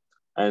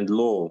 And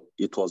lo,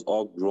 it was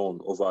all grown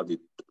over the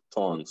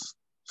thorns,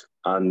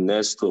 and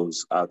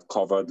nettles had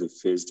covered the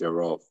face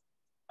thereof,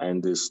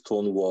 and the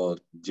stone wall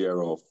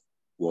thereof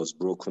was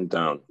broken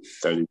down.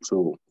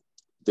 32.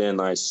 Then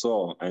I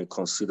saw and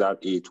considered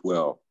it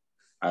well.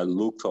 I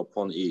looked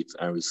upon it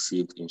and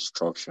received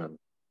instruction.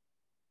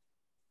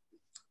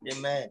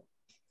 Amen.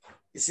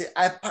 He said,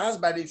 I passed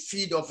by the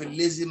field of a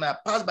lazy man,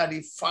 passed by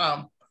the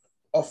farm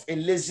of a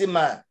lazy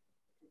man,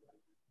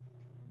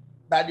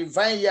 by the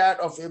vineyard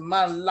of a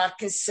man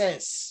lacking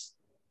sense,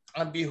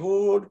 and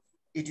behold,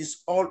 it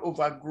is all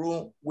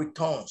overgrown with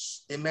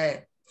thorns.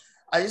 Amen.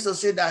 I used to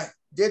say that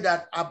they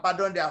that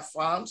abandon their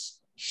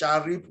farms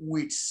shall reap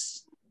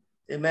weeds.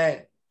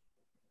 Amen.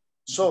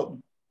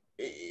 So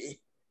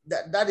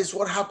that is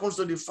what happens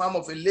to the farm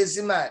of a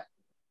lazy man.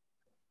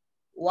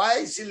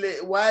 Why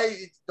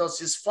does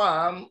his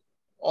farm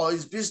or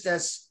his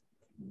business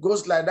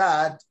goes like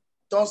that,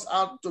 turns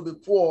out to be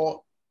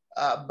poor,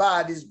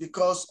 bad, is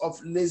because of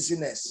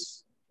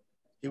laziness.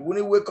 He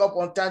wouldn't wake up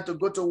on time to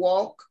go to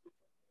work.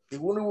 He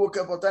wouldn't wake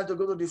up on time to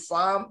go to the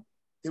farm.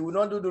 He will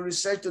not do the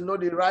research to know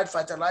the right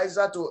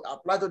fertilizer to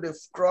apply to the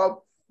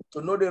crop,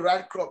 to know the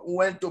right crop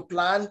when to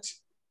plant.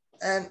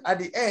 And at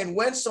the end,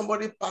 when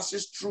somebody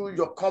passes through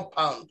your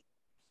compound,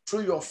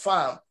 through your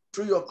farm,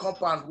 through your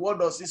compound, what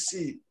does he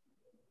see?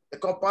 The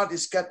compound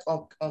is kept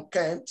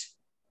unkempt.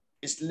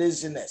 It's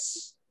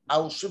laziness. I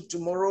will sweep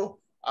tomorrow.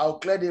 I'll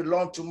clear the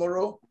lawn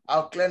tomorrow.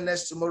 I'll clear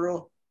next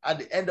tomorrow. At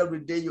the end of the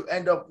day, you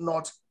end up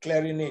not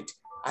clearing it.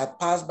 I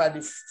passed by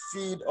the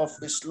field of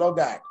a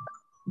sluggard,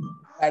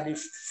 by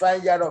the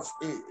vineyard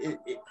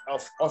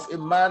of a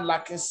man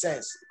lacking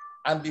sense,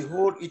 and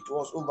behold, it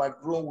was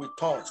overgrown with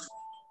thorns,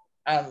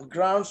 and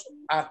grounds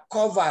are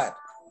covered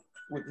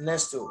with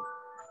nettles,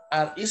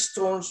 and its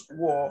stones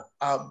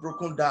are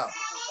broken down.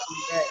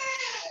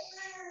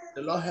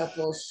 The Lord help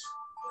us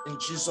in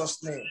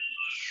Jesus' name.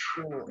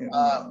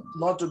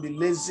 Not to be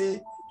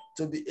lazy,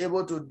 to be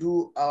able to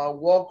do our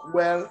work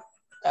well,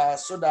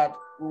 so that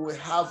we will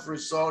have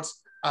results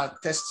and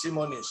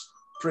testimonies.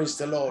 Praise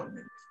the Lord.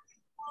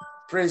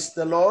 Praise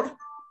the Lord.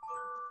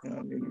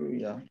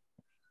 Hallelujah.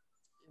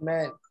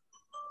 Amen.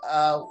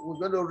 We're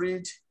going to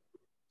read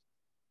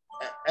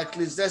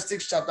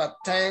Ecclesiastes chapter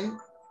 10,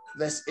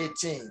 verse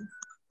 18.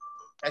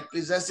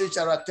 Ecclesiastes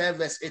chapter 10,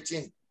 verse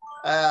 18.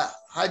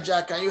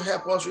 Haja, can you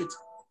help us with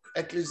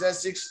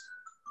Ecclesiastes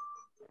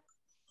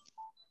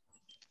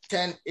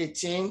 10,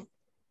 18?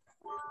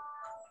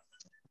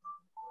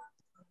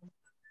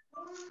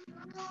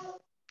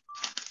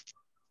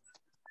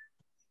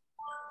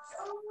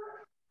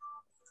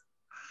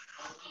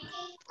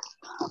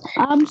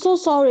 I'm so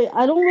sorry.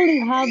 I don't really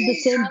have the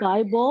same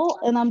Bible,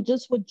 and I'm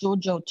just with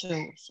Jojo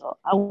too, so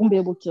I won't be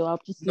able to. I'll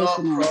just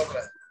listen. No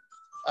problem.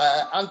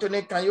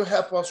 Anthony, can you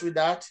help us with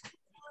that?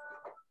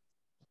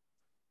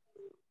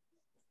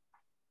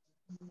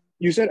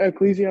 You said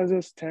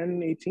Ecclesiastes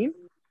 10:18?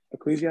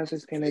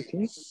 Ecclesiastes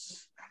 10:18?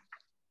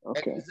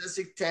 Okay.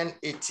 Ecclesiastes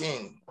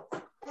 10:18.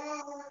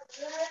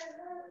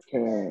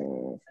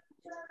 Okay.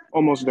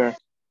 Almost there.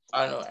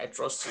 I know, I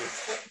trust you.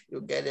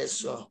 You'll get it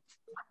soon.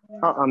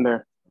 Oh, I'm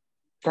there.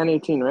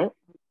 10:18, right?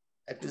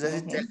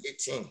 Ecclesiastes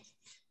 10:18.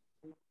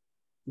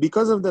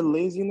 Because of the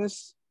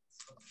laziness,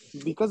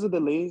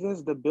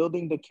 the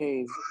building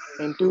decays,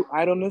 and through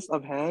idleness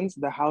of hands,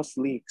 the house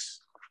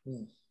leaks.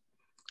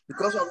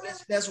 Because of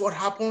laziness, what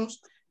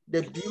happens?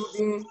 The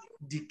building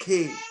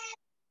decays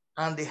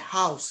and the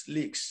house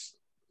leaks.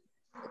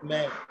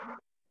 Amen.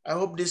 I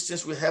hope these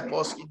things will help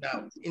us in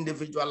our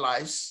individual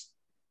lives,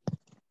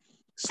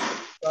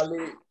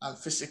 spiritually and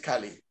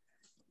physically.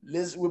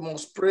 We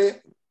must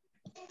pray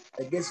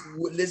against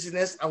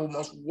laziness, and we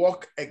must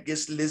walk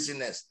against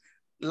laziness.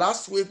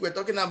 Last week, we're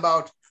talking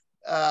about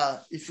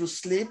if you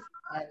sleep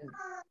and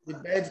the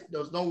bed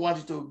does not want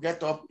you to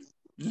get up,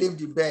 leave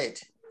the bed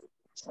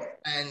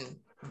and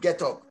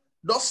get up.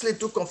 Don't sleep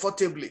too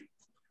comfortably.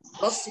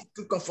 Don't sleep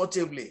too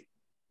comfortably.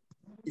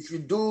 If you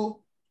do,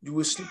 you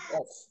will sleep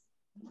off.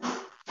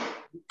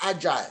 Be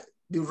agile,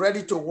 be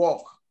ready to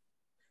walk.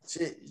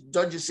 Say,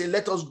 judges say,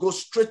 let us go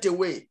straight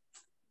away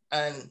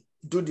and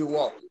do the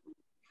work.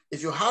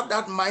 If you have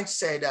that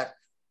mindset that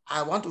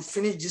I want to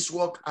finish this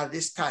work at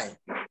this time,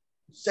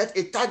 set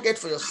a target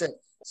for yourself.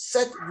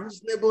 Set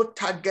reasonable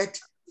target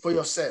for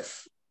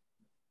yourself.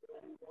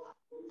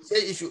 Say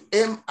if you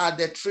aim at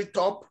the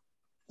treetop,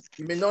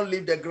 you may not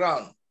leave the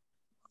ground.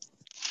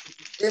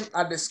 If you aim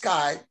at the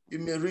sky, you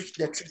may reach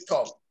the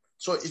treetop.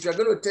 So if you're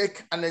going to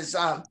take an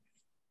exam,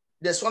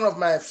 there's one of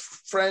my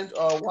friends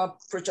or one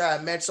preacher I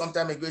met some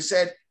time ago, he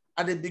said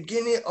at the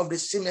beginning of the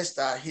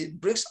semester, he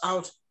brings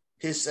out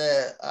his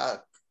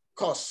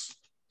course,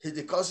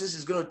 the courses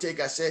he's going to take.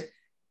 I said,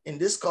 in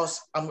this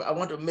course, I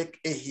want to make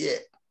a year.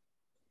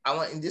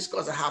 In this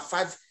course, I have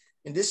 5,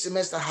 in this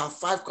semester, I have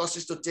 5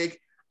 courses to take.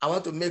 I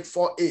want to make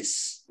 4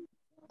 A's.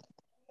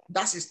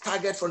 That's his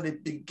target from the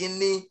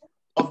beginning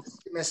of the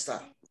semester.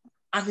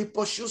 And he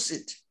pursues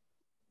it.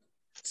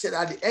 He said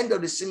at the end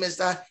of the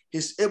semester,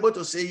 he's able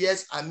to say,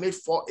 yes, I made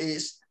 4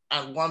 A's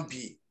and 1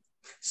 B.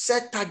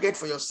 Set target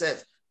for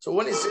yourself. So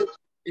when he says,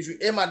 if you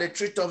aim at the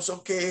treetops,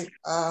 okay,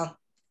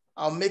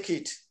 I'll make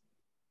it.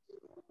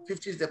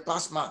 50 is the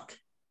pass mark.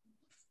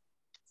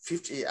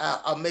 50,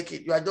 I'll make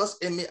it. You are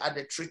just aiming at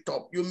the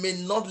treetop. You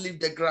may not leave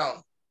the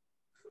ground.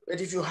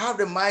 But if you have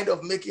the mind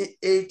of making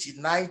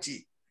 80,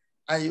 90,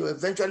 and you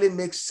eventually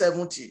make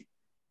 70,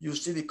 you'll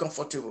still be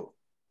comfortable.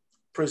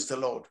 Praise the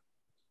Lord.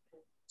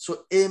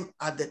 So aim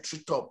at the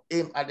treetop.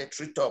 Aim at the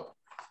treetop.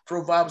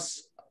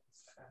 Proverbs,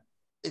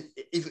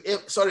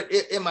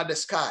 aim at the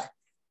sky.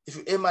 If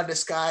you aim at the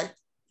sky,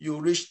 you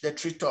reach the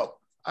treetop.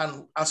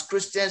 And as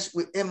Christians,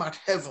 we aim at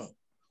heaven.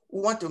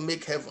 We want to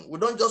make heaven. We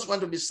don't just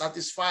want to be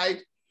satisfied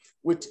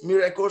with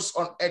miracles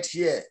on earth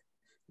here,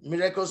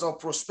 miracles of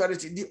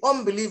prosperity. The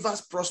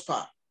unbelievers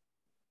prosper.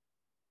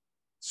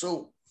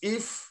 So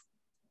if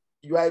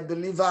you are a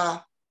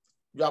believer,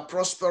 you are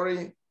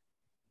prospering,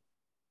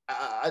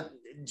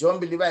 the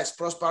unbeliever is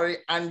prospering,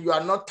 and you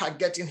are not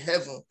targeting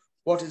heaven,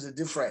 what is the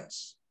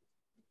difference?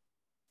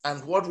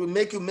 And what will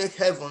make you make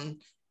heaven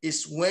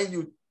is when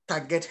you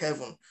target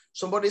heaven.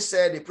 Somebody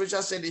said, the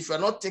preacher said, if you're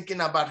not thinking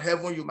about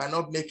heaven, you might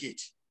not make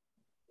it.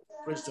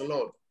 Praise the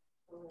Lord.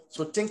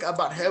 So think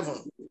about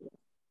heaven.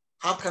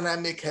 How can I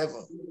make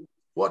heaven?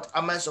 What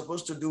am I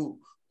supposed to do?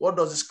 What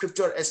does the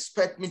scripture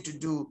expect me to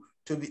do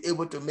to be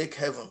able to make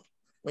heaven?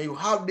 When you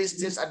have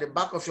these things at the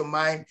back of your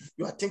mind,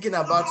 you are thinking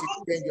about it,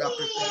 then you are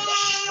preparing.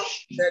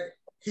 That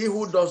he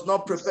who does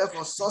not prepare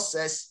for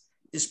success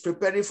is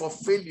preparing for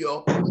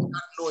failure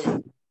without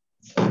knowing.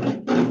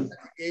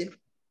 Again,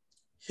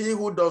 he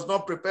who does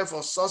not prepare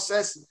for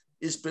success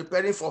is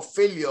preparing for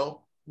failure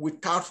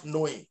without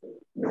knowing.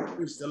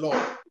 Praise the Lord.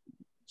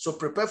 So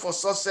prepare for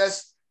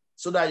success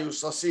so that you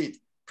succeed.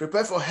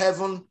 Prepare for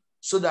heaven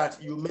so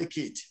that you make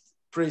it.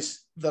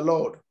 Praise the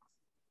Lord.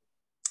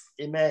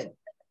 Amen.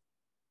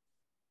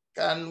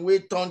 Can we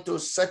turn to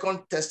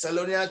 2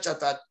 Thessalonians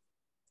chapter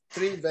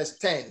 3, verse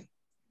 10?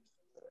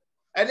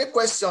 Any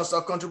questions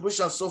or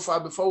contributions so far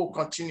before we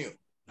continue?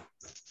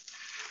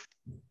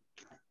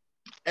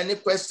 Any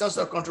questions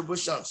or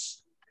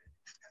contributions?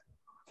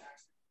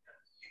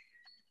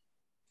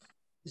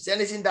 Is there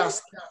anything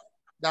that's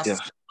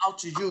out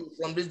to you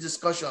from this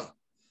discussion?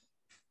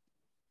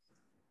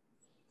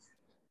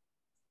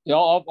 Yeah,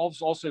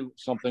 I'll say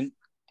something.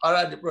 All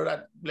right,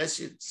 brother, bless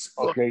you.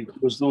 Okay,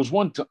 there was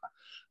one time.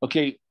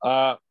 Okay,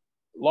 a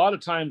lot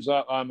of times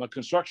I'm a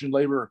construction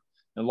laborer,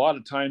 and a lot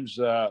of times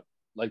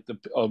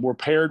we're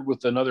paired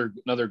with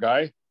another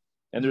guy,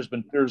 and there's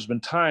been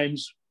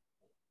times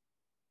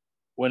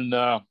when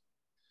I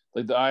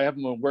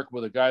haven't been working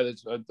with a guy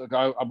that's I've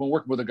been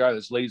working with a guy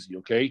that's lazy.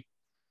 Okay,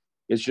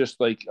 it's just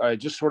like I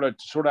just sort of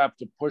have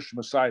to push him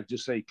aside,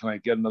 just say, can I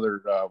get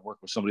another work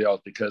with somebody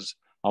else? Because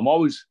I'm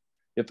always,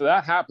 if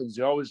that happens,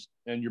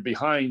 and you're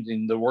behind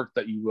in the work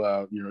that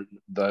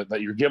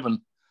that you're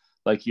given.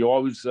 Like you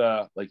always,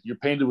 like you're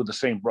painted with the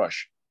same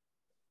brush,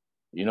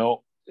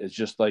 it's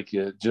just like,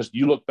 you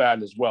look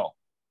bad as well.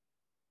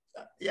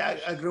 Yeah,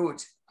 I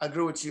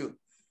agree with you.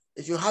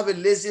 If you have a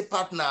lazy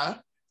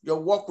partner, your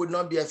work would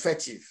not be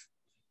effective.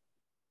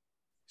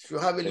 If you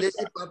have a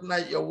lazy partner,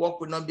 your work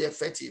would not be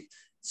effective.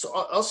 So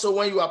also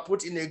when you are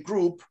put in a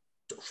group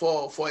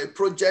for a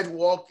project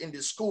work in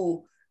the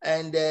school,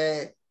 and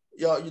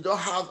you don't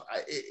have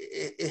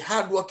a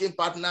hardworking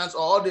partners,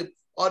 or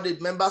all the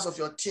members of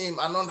your team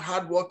are not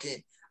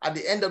hardworking, at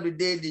the end of the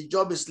day, the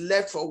job is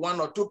left for 1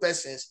 or 2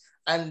 persons,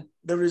 and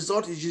the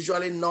result is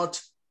usually not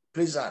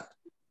pleasant.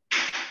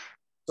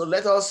 So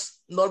let us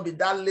not be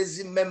that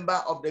lazy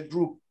member of the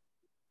group.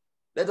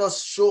 Let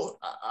us show,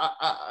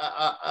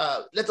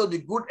 let us be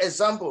good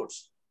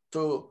examples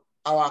to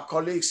our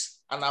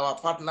colleagues and our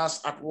partners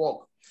at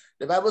work.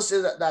 The Bible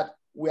says that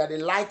we are the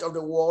light of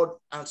the world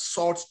and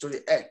salt to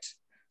the earth.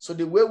 So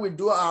the way we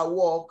do our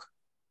work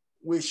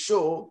will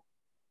show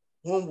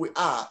whom we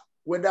are,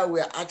 whether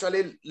we are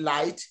actually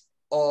light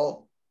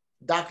or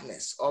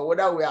darkness, or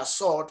whether we are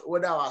salt,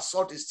 whether our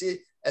salt is still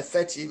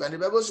effective. And the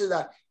Bible says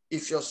that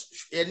if you're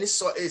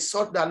a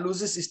salt that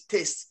loses its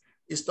taste,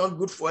 is not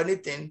good for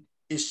anything,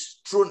 is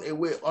thrown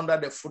away under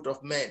the foot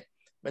of men.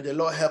 May the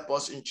Lord help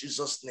us in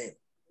Jesus' name.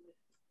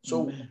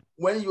 So Amen.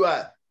 when you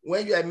are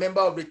a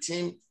member of the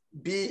team,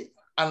 be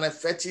an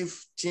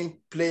effective team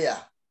player.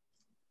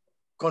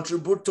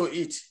 Contribute to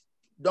it.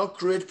 Don't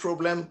create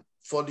problems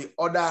for the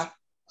other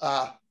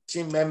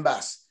team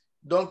members.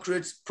 Don't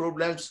create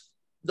problems.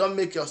 Don't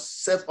make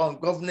yourself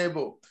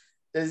ungovernable.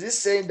 There's this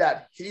saying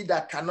that he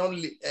that cannot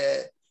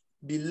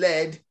be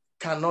led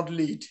cannot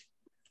lead.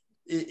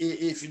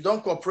 If you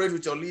don't cooperate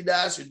with your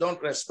leaders, you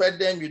don't respect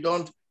them, you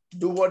don't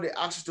do what they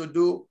ask you to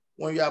do,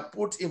 when you are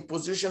put in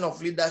position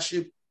of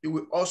leadership, you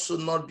will also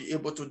not be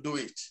able to do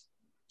it.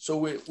 So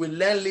we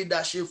learn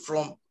leadership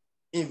from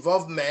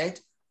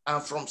involvement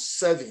and from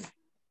serving.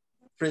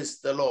 Praise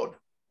the Lord.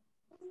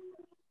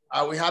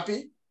 Are we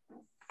happy?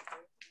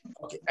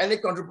 Okay, any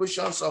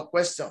contributions or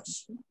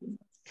questions?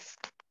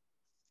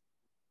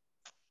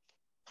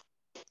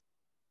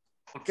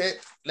 Okay,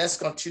 let's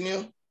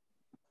continue.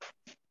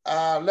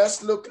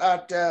 Let's look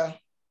at 2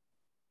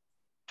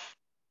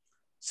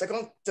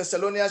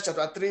 Thessalonians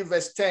chapter 3,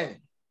 verse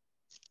 10.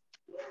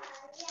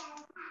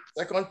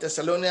 2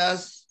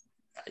 Thessalonians,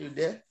 are you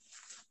there?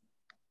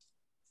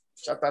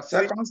 Chapter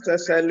 3. 2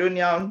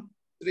 Thessalonians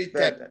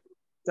 3:10.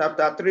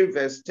 Chapter 3,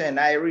 verse 10,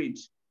 I read.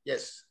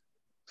 Yes.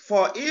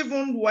 For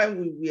even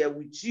when we were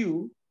with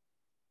you,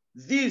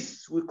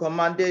 this we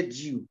commanded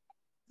you,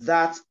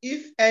 that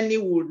if any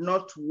would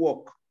not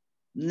walk,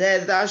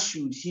 neither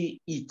should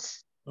he eat.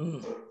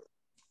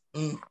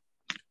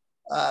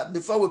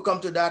 Before we come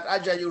to that,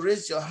 Aja, you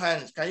raised your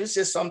hand. Can you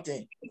say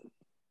something?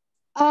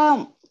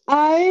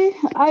 I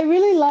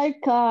really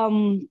like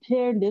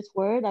hearing this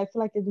word. I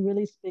feel like it's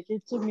really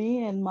speaking to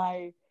me and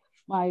my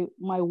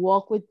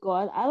walk with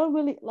God. I don't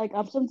really like.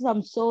 Sometimes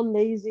I'm so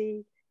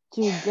lazy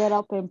to get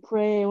up and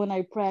pray. When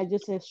I pray, I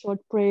just say a short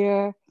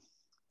prayer,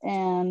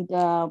 and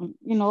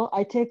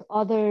I take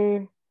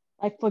other,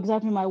 like for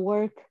example, my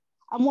work.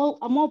 I'm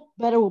more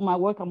better with my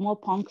work. I'm more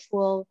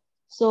punctual.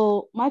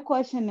 So my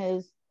question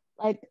is,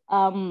 like,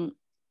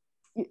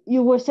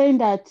 you were saying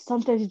that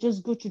sometimes it's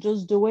just good to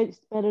just do it. It's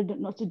better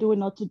not to do it,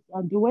 not to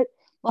do it.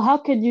 But how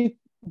can you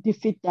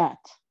defeat that?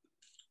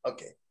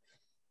 Okay,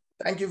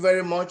 thank you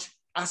very much.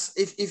 As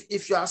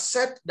if you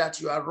accept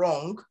that you are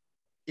wrong,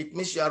 it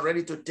means you are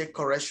ready to take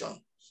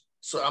correction.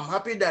 So I'm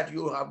happy that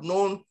you have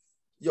known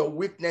your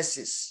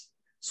weaknesses.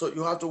 So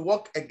you have to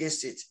work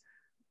against it.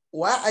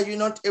 Why are you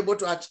not able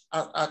to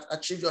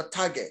achieve your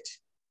target?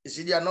 Is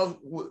it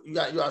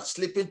you are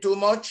sleeping too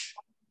much?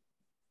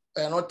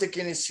 You are not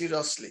taking it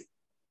seriously.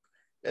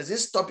 There's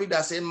this topic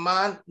that says,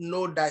 man,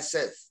 know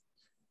thyself.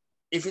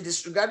 If it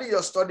is regarding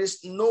your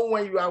studies, know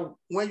when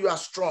you are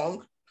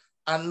strong,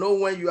 and know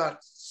when you are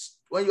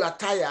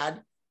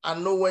tired,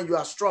 and know when you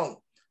are strong.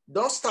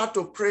 Don't start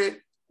to pray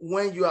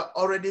when you are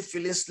already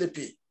feeling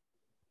sleepy.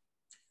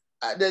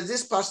 There's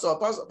this pastor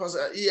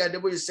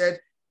E.I.W. said,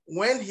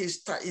 when he's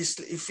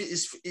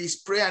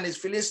praying and he's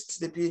feeling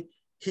sleepy,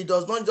 he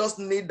does not just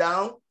kneel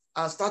down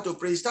and start to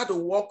pray. He start to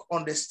walk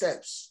on the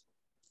steps,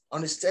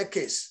 on the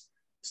staircase,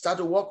 start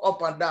to walk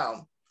up and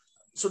down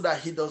so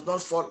that he does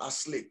not fall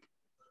asleep.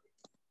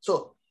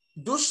 So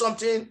do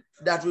something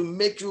that will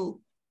make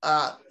you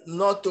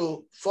not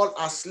to fall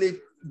asleep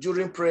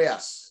during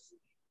prayers.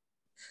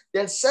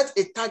 Then set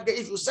a target.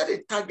 If you set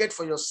a target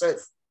for yourself,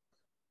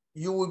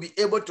 you will be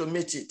able to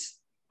meet it.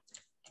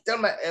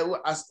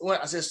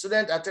 As a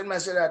student, I tell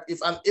myself that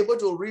if I'm able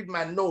to read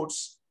my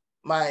notes,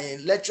 my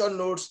lecture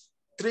notes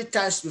 3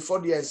 times before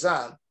the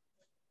exam,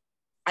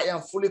 I am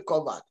fully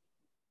covered.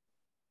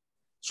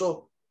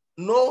 So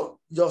know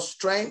your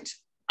strength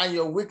and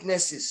your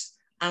weaknesses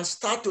and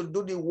start to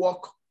do the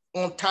work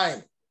on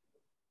time.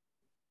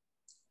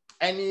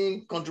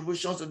 Any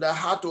contributions to that,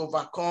 how to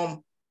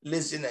overcome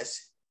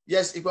laziness?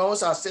 Yes, if I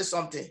also say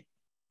something.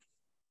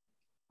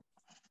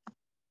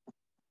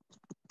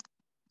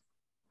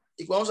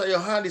 If also your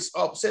hand is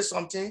up, say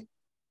something.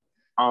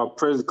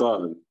 Praise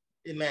God.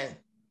 Amen.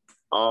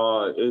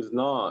 It's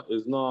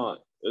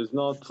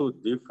not too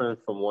different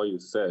from what you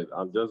said.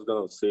 I'm just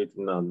gonna say it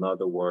in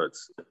another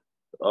words.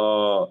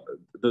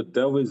 The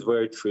devil is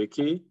very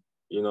tricky,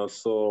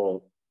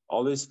 so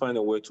always find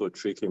a way to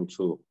trick him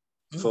too.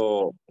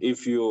 So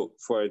if you,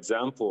 for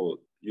example,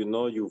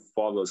 you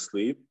fall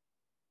asleep,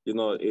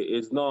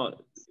 it's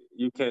not,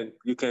 you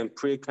can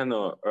pray kind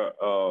of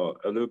a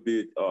little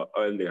bit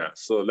earlier.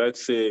 So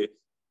let's say,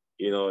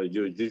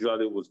 you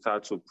usually would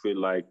start to pray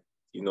like,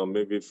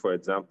 maybe for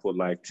example,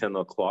 like 10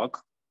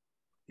 o'clock,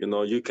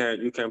 you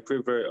can pray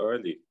very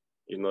early.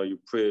 You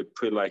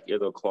pray like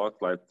 8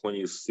 o'clock, like when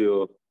you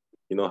still,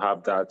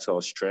 have that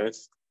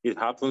strength. It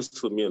happens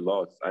to me a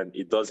lot and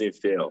it doesn't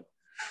fail.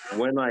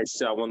 when I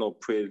say I want to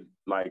pray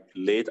like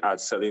late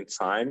at certain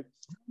time,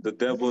 the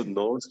devil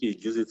knows he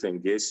uses it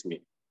against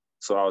me.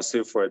 So I'll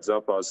say, for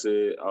example, I'll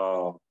say,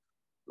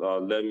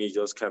 let me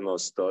just kind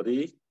of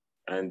study.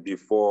 And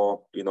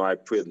before, I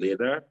pray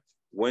later.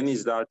 When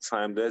is that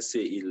time? Let's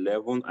say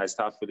 11, I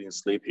start feeling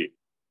sleepy.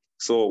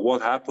 So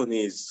what happened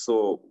is,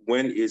 so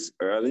when it's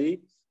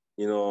early,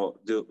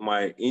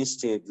 my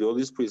instinct, the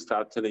Holy Spirit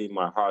start telling in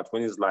my heart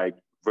when it's like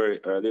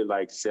very early,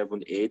 like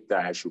 7, 8,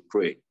 that I should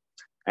pray.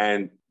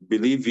 And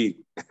believe it,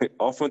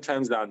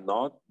 oftentimes than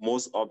not,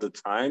 most of the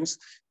times,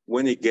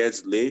 when it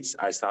gets late,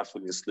 I start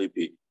feeling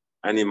sleepy.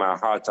 And in my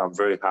heart, I'm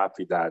very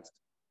happy that,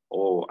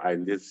 I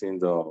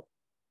listened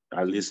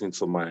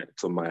to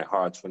my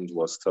heart when it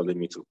was telling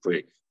me to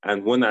pray.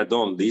 And when I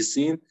don't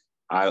listen,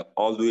 I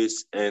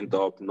always end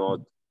up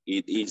not.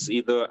 It is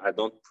either I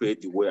don't pray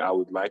the way I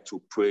would like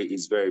to pray.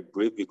 It's very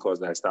brief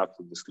because I start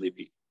feeling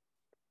sleepy.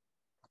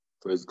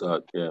 Praise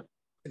God. Yeah.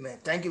 Amen.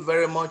 Thank you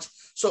very much.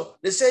 So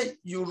they say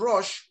you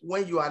rush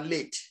when you are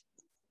late.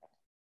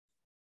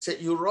 Say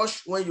you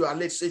rush when you are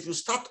late. So if you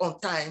start on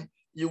time,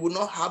 you will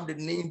not have the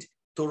need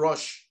to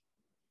rush.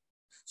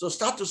 So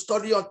start to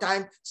study on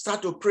time,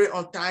 start to pray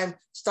on time,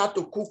 start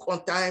to cook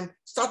on time,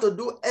 start to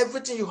do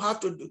everything you have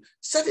to do.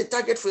 Set a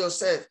target for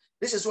yourself.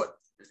 This is what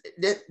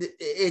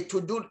a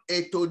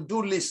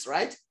to-do list,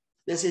 right?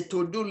 There's a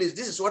to-do list.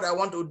 This is what I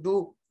want to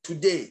do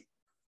today.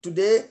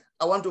 Today,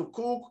 I want to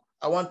cook.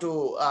 I want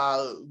to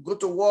go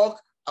to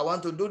work. I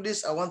want to do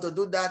this. I want to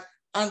do that.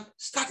 And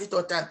start it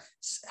on time.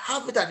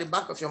 Have it at the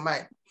back of your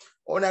mind.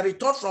 When I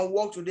returned from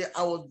work today,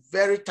 I was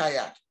very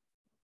tired.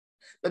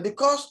 But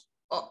because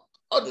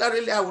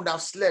ordinarily I would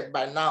have slept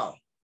by now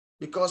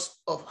because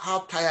of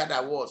how tired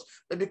I was.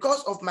 But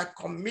because of my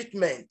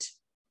commitment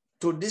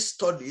to these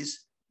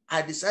studies,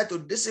 I decided to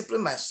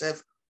discipline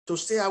myself to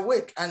stay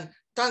awake. And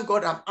thank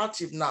God I'm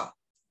active now.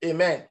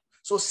 Amen.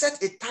 So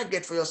set a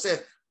target for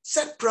yourself.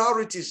 Set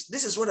priorities.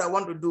 This is what I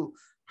want to do.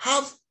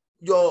 Have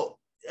your,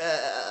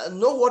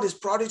 know what is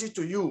priority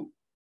to you.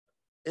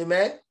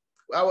 Amen.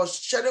 I was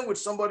sharing with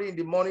somebody in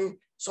the morning,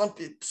 some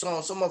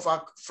of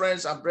our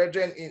friends and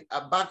brethren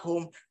back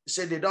home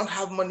say they don't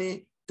have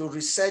money to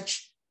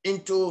research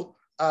into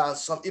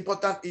some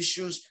important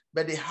issues,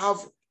 but they have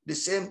the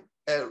same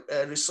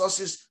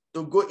resources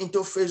to go into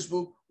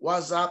Facebook,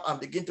 WhatsApp, and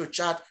begin to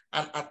chat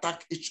and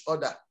attack each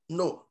other.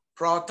 No,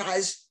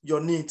 prioritize your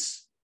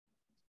needs.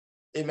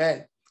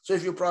 Amen. So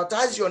if you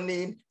prioritize your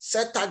need,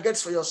 set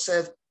targets for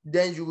yourself,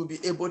 then you will be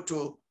able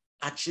to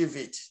achieve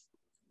it.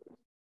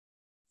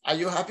 Are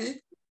you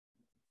happy?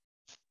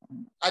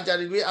 Aja,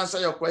 did we answer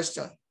your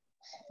question?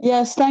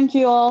 Yes, thank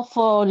you all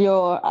for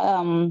your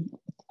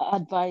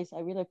advice. I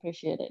really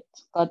appreciate it.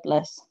 God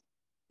bless.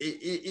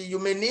 You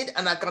may need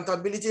an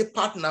accountability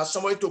partner,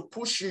 somebody to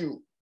push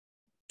you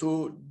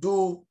to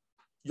do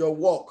your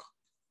work.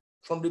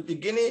 From the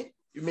beginning,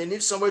 you may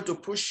need somebody to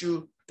push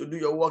you to do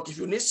your work. If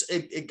you need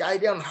a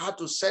guidance on how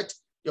to set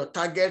your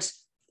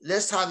targets,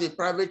 let's have a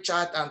private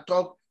chat and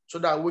talk so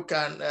that we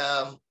can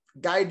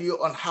guide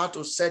you on how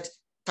to set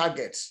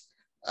targets.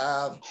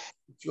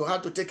 If you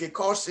have to take a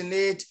course in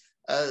it,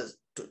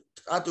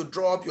 how to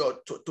draw up your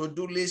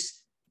to-do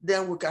list,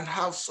 then we can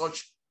have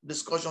such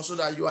discussion so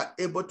that you are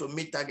able to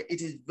meet targets.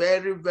 It is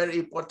very, very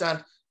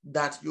important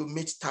that you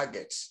meet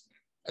targets.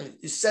 And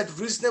you set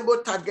reasonable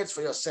targets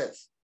for yourself.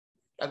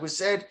 Like we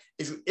said,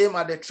 if you aim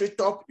at the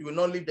treetop, you will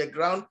not leave the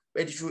ground.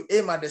 But if you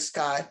aim at the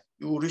sky,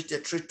 you will reach the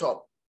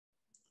treetop.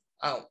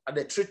 And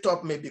the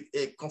treetop may be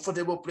a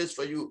comfortable place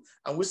for you.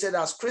 And we said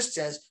as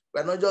Christians,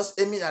 we are not just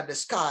aiming at the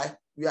sky,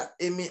 we are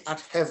aiming at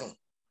heaven.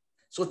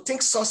 So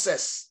think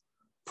success,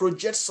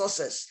 project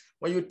success.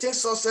 When you think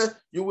success,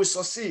 you will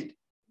succeed.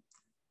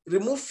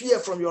 Remove fear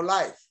from your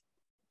life.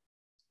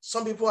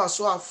 Some people are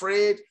so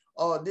afraid,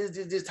 oh,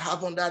 this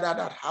happened,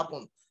 that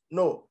happened.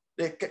 No,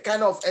 they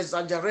kind of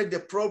exaggerate the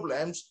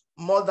problems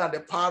more than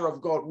the power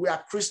of God. We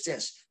are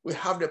Christians. We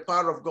have the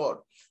power of God.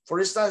 For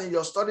instance, in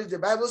your studies, the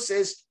Bible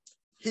says,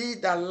 he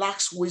that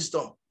lacks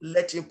wisdom,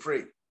 let him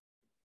pray.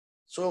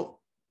 So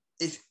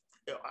if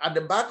at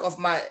the back of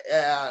my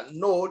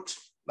note,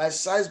 my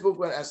size book,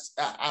 when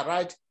I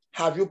write,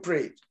 have you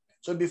prayed?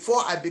 So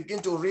before I begin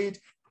to read,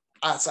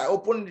 as I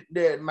open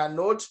my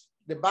note,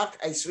 the back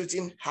is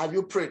written, have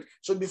you prayed?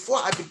 So before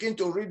I begin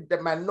to read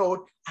my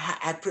note,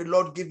 I pray,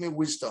 Lord, give me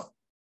wisdom.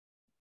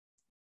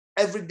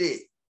 Every day,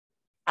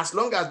 as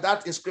long as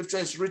that inscription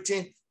is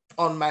written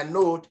on my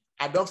note,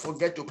 I don't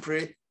forget to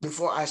pray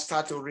before I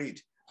start to read.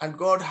 And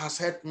God has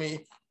helped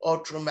me all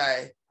through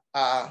my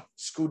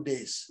school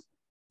days.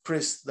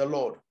 Praise the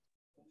Lord.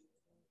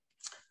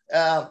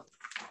 The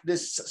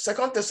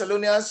 2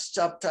 Thessalonians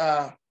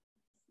chapter,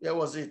 where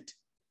was it?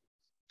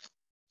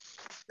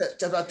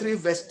 Chapter 3,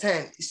 verse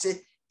 10, it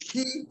says,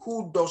 he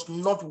who does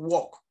not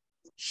walk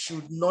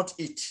should not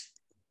eat.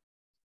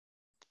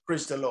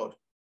 Praise the Lord.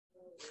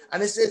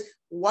 And it says,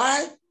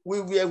 while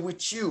we were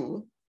with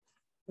you,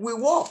 we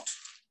walked.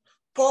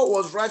 Paul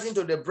was writing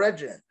to the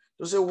brethren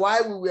to say,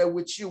 while we were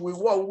with you, we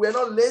walked. We were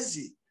not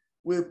lazy.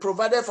 We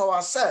provided for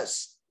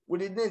ourselves. We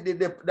didn't,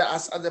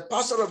 as the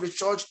pastor of the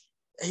church,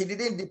 He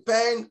didn't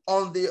depend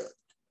on the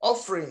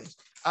offerings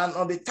and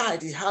on the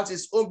tithe. He had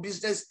his own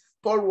business.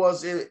 Paul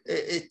was a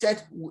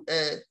tithe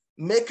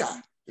maker.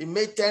 He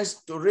made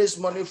tithes to raise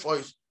money for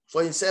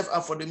himself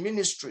and for the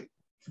ministry.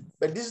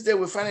 But this day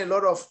we find a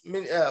lot of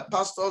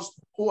pastors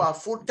who are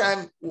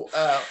full-time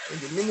in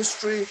the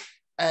ministry,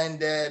 and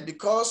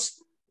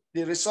because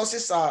the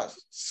resources are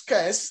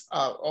scarce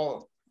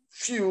or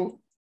few,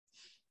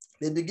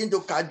 they begin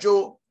to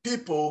cajole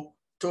people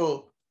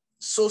to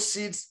sow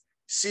seeds,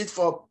 seed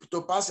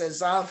to pass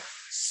exam,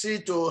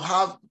 seed to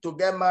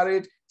get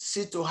married,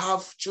 seed to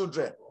have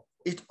children.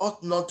 It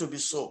ought not to be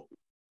so.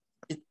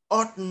 It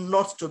ought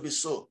not to be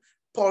so.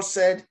 Paul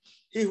said,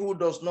 he who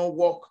does not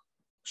work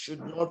should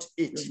not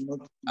eat.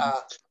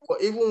 For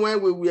even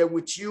when we were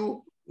with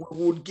you, we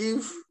will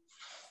give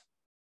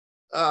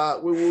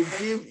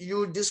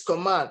you this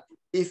command.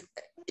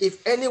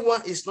 If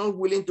anyone is not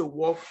willing to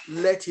work,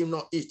 let him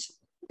not eat.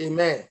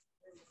 Amen.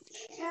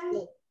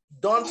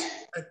 Don't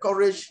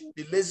encourage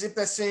the lazy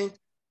person,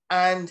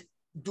 and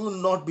do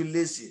not be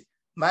lazy.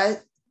 My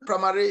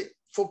primary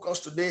focus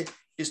today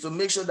is to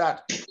make sure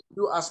that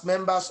you, as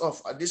members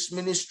of this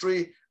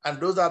ministry and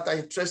those that are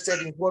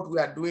interested in what we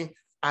are doing,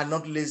 are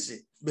not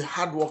lazy. Be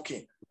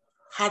hardworking.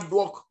 Hard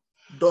work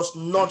does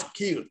not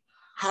kill.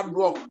 Hard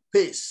work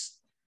pays.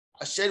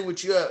 I shared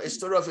with you a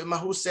story of a man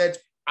who said,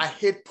 I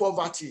hate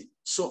poverty,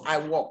 so I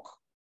work.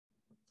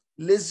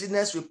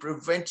 Laziness will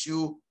prevent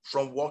you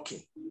from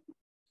working.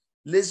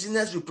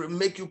 Laziness will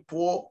make you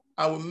poor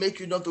and will make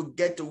you not to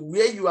get to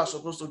where you are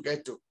supposed to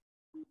get to.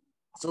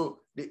 So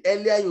the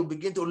earlier you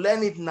begin to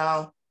learn it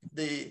now,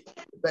 the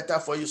better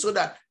for you, so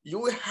that you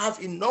will have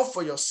enough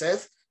for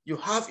yourself, you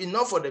have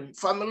enough for the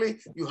family,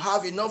 you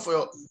have enough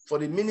for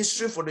the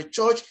ministry, for the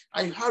church,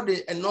 and you have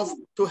enough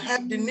to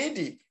help the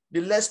needy,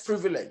 the less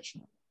privileged.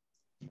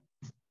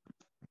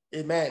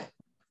 Amen.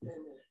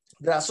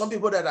 There are some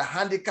people that are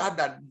handicapped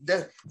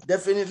that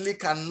definitely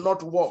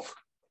cannot walk.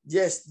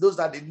 Yes, those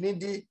are the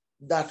needy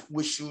that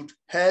we should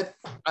help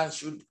and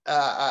should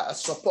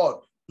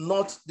support,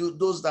 not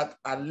those that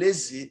are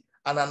lazy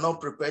and are not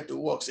prepared to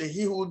work. Say,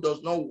 he who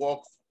does not work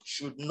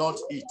should not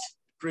eat.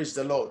 Praise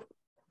the Lord.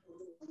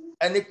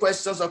 Any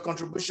questions or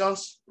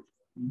contributions?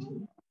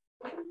 Well,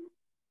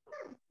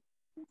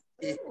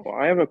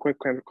 I have a quick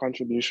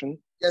contribution.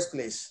 Yes,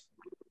 please.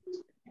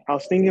 I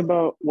was thinking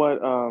about what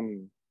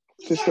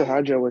Sister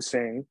Haja was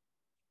saying,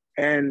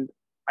 and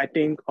I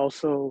think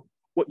also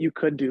what you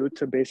could do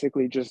to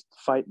basically just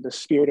fight the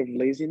spirit of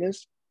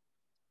laziness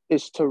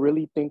is to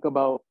really think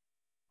about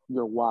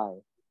your why.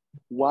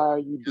 Why are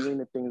you doing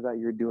the things that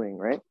you're doing,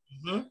 right?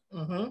 Mm-hmm,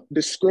 mm-hmm.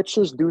 The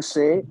scriptures do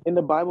say, in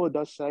the Bible it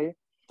does say,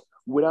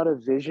 without a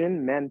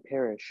vision, men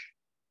perish,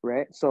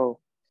 right? So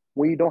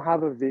when you don't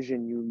have a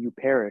vision, you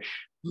perish.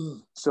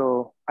 Mm.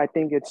 So I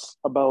think it's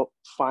about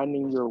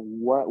finding your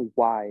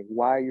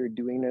why you're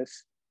doing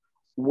this.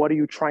 What are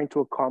you trying to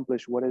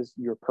accomplish? What is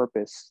your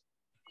purpose?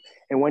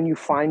 And when you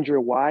find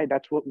your why,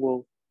 that's what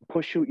will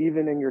push you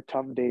even in your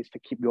tough days to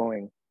keep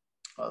going.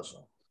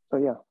 Awesome. So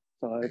yeah.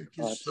 Thank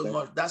you so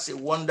much. That's a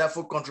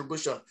wonderful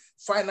contribution.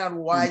 Find out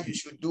why you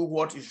should do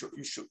what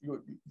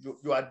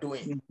you are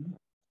doing.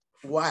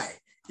 Why?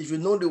 If you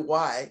know the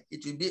why,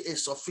 it will be a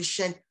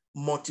sufficient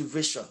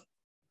motivation.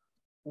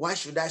 Why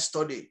should I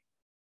study?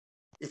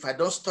 If I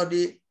don't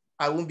study,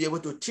 I won't be able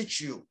to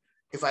teach you.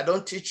 If I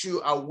don't teach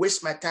you, I'll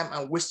waste my time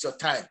and waste your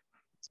time.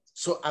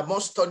 So I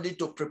must study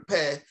to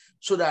prepare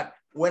so that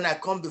when I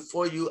come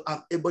before you,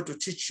 I'm able to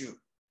teach you.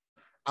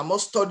 I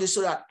must study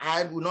so that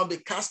I will not be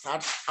cast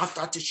out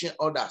after teaching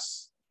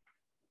others.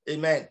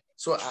 Amen.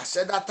 So I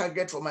set that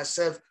target for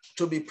myself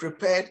to be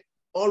prepared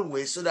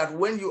always, so that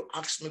when you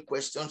ask me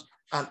questions,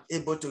 I'm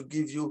able to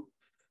give you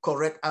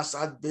correct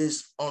answers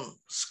based on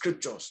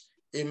scriptures.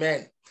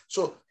 Amen.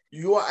 So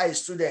you are a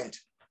student.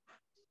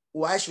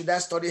 Why should I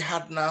study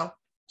hard now?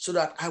 So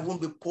that I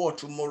won't be poor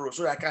tomorrow,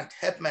 so that I can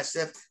help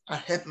myself and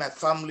help my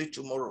family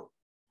tomorrow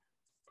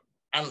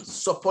and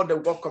support the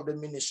work of the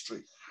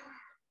ministry.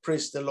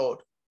 Praise the Lord.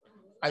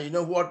 And you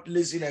know what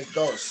laziness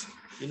does?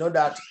 You know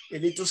that a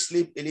little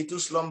sleep, a little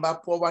slumber,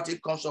 poverty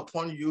comes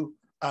upon you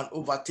and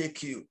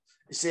overtake you.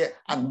 He said,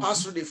 I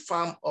passed through the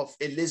farm of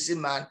a lazy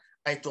man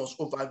and it was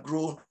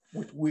overgrown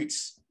with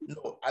weeds.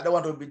 No, I don't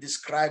want to be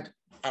described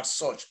as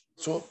such.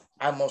 So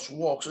I must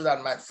walk so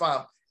that my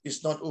farm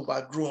is not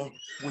overgrown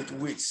with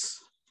weeds.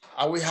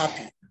 Are we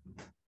happy?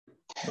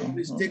 So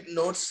please take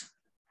notes.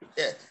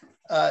 Yeah.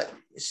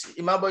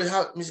 Imabo,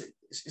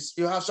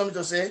 you have something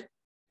to say?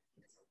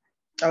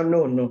 Oh,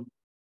 no.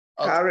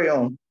 Okay. Carry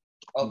on.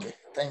 Okay,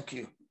 thank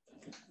you.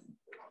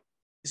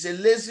 He said,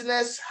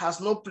 laziness has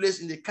no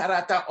place in the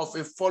character of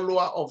a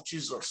follower of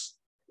Jesus.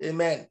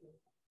 Amen.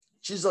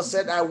 Jesus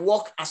said, I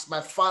walk as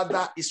my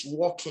Father is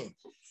walking.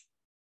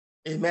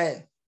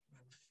 Amen.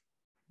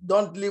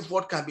 Don't leave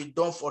what can be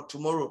done for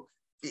tomorrow.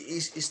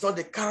 It's not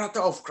the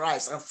character of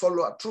Christ and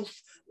follower.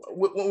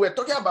 When we're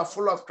talking about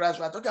follower of Christ,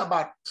 we're talking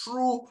about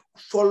true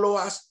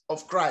followers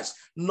of Christ.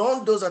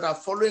 Not those that are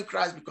following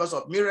Christ because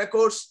of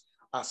miracles,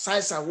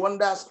 signs and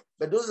wonders,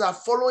 but those that are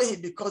following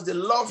him because they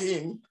love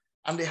him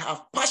and they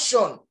have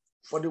passion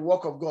for the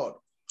work of God,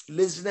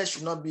 laziness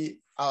should not be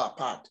our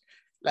part.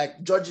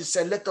 Like George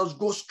said, let us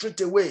go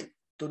straight away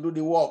to do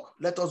the work.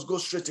 Let us go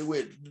straight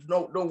away.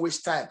 Don't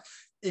waste time.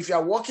 If you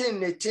are working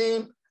in a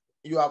team,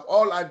 you have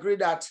all agreed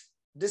that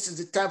this is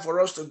the time for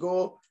us to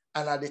go.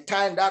 And at that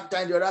time,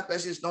 the other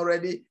person is not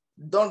ready.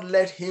 Don't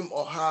let him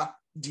or her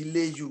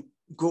delay you.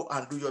 Go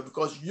and do your,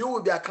 because you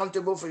will be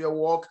accountable for your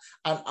work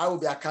and I will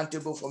be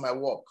accountable for my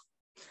work.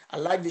 I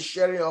like the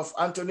sharing of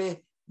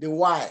Anthony, the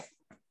why.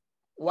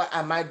 Why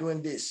am I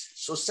doing this?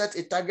 So set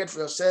a target for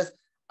yourself.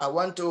 I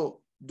want to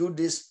do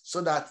this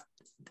so that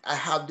I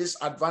have this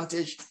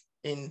advantage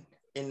in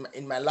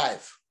my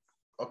life.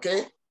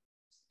 Okay?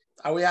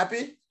 Are we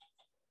happy?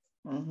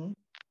 Mm-hmm.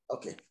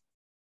 Okay.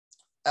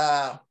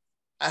 I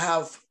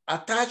have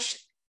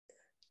attached,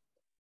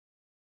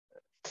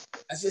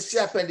 as you see,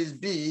 Appendix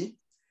B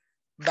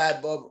by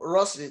Bob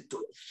Rossi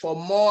for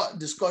more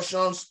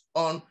discussions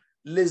on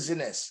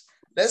laziness.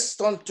 Let's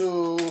turn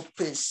to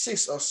page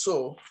 6 or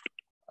so,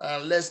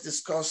 and let's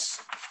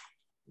discuss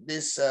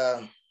this.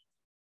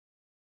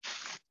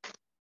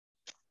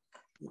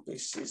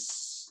 Page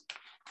 6.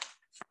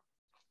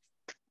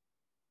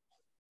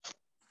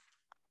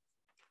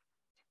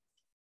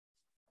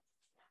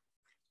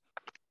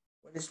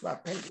 What is my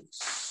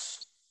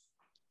appendix?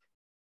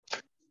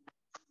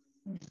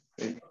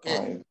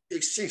 Okay,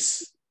 page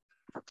 6.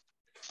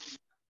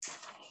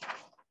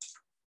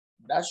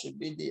 That should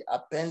be the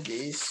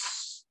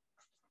appendix.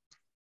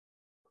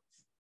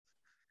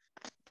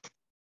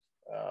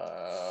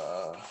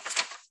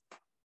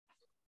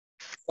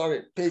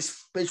 Sorry,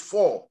 page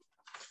 4.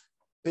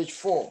 Page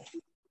 4.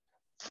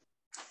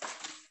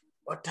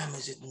 What time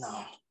is it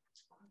now?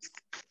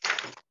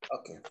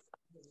 Okay.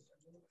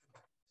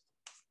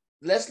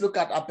 Let's look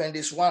at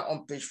appendix 1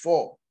 on page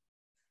 4.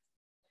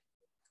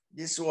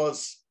 This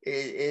was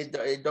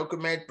a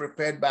document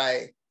prepared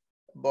by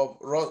Bob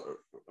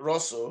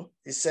Russell.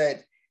 He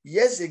said,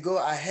 years ago,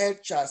 I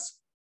heard Charles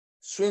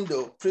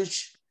Swindoll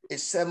preach a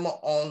sermon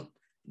on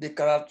the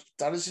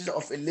characteristics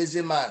of a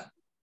lazy man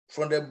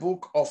from the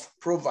book of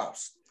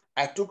Proverbs.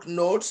 I took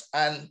notes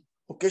and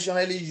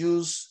occasionally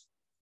used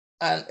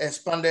and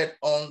expanded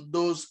on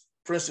those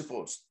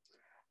principles.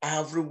 I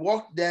have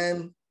reworked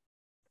them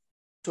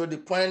to the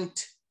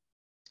point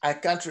I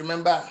can't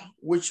remember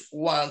which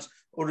ones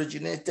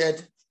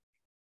originated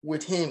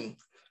with him,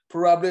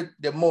 probably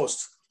the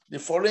most. The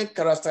following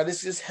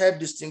characteristics help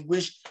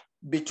distinguish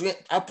between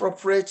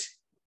appropriate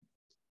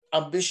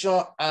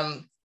ambition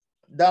and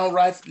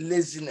downright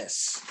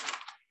laziness.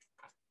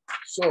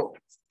 So,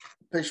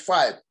 page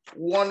 5,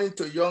 warning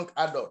to young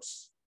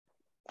adults.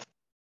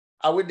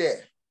 Are we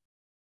there?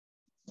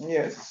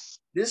 Yes.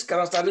 These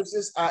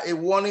characteristics are a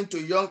warning to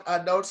young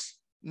adults.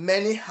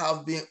 Many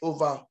have been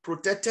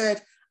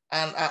overprotected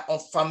and are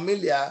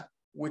unfamiliar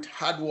with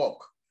hard work.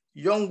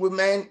 Young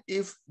women,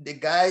 if the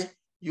guy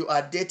you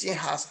are dating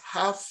has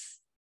half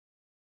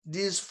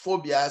these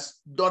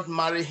phobias, don't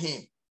marry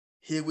him.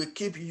 He will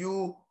keep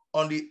you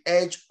on the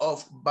edge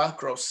of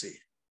bankruptcy.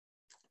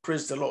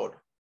 Praise the Lord.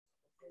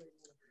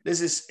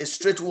 This is a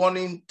straight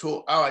warning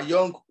to our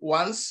young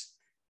ones.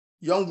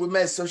 Young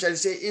women especially,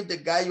 say if the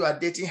guy you are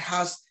dating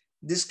has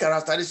this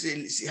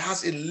characteristic, he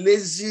has a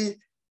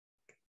lazy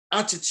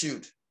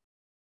attitude,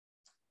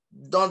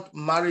 don't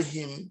marry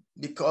him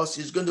because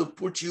he's going to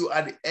put you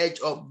at the edge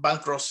of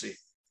bankruptcy.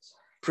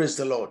 Praise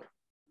the Lord.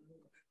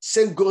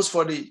 Same goes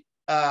for the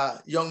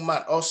young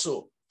man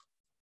also.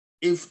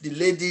 If the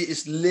lady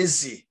is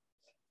lazy,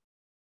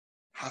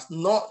 has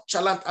no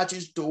challenge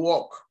attitude to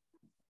work,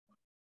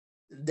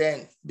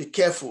 then be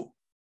careful.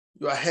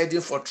 You are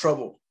heading for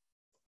trouble.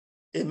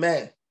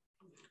 Amen.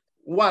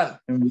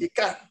 He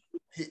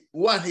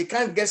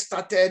can't get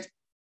started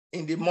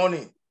in the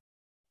morning.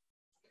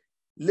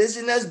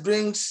 Laziness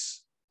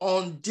brings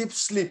on deep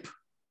sleep.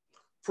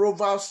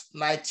 Proverbs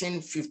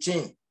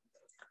 19:15.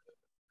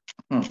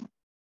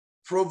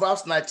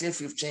 Proverbs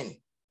 19:15.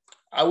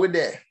 Are we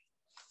there?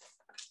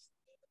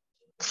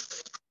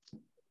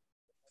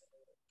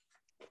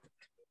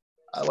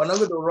 We're not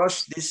going to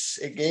rush this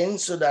again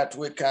so that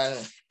we can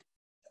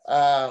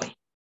have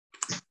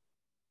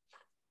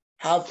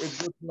a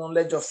good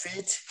knowledge of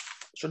it,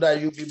 so that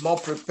you'll be more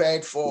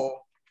prepared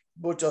for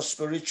both your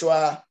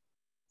spiritual,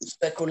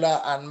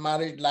 secular, and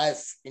married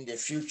life in the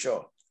future.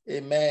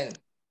 Amen.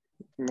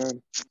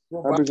 Amen.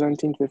 Proverbs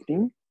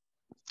 19:15.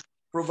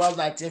 Proverbs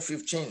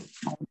 19:15.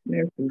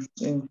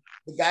 19:15.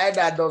 The guy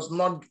that does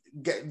not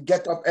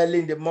get up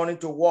early in the morning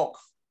to walk,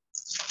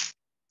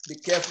 be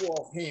careful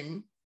of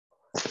him.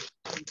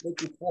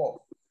 Make it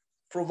poor.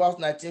 Proverbs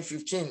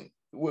 19:15.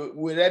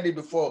 We read it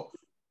before.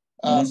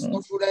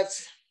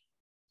 Slothfulness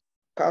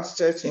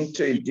Casted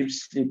into a deep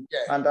sleep,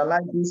 and the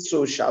lively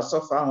soul shall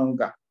suffer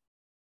hunger.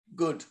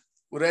 Good.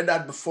 We read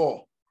that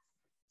before.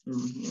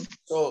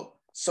 So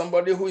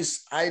somebody who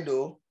is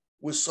idle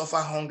will suffer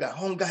hunger.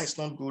 Hunger is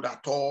not good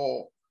at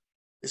all.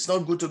 It's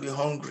not good to be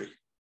hungry.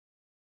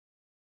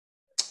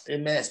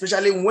 Amen.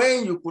 Especially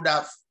when you could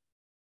have,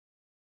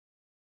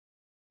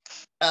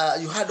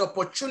 you had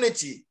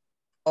opportunity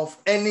of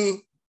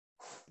any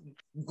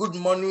good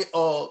money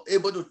or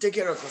able to take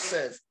care of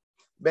yourself.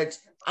 But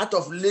out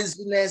of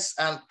laziness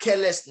and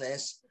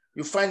carelessness,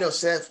 you find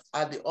yourself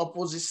at the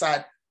opposite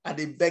side, at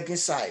the begging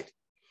side.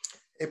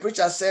 A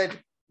preacher said,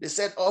 they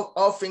said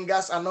all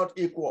fingers are not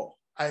equal.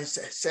 And he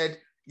said,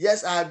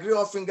 yes, I agree,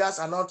 all fingers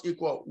are not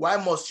equal. Why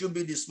must you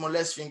be the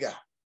smallest finger?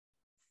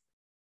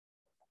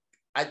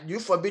 And you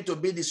forbid to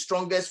be the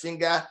strongest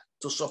finger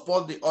to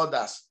support the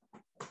others.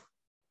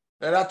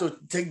 Rather to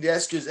take the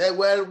excuse,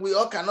 well, we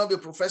all cannot be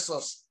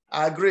professors.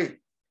 I agree.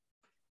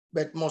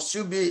 But must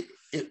you be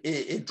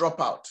a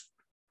dropout?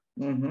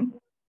 Mm-hmm.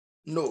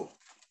 No.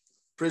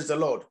 Praise the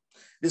Lord.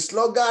 The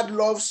sluggard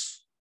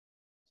loves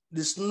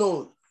the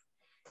snow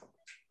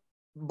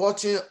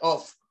button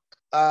of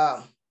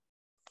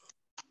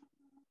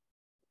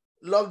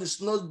love the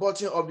snow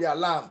button of the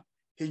alarm.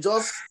 He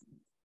just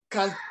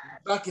can't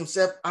drag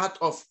himself out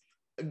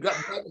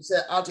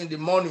in the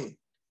morning.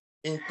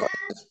 In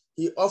college,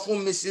 he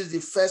often misses the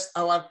first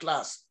hour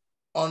class.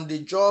 On the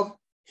job,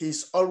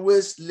 he's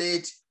always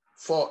late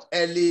for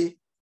early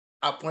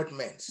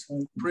appointments.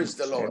 Praise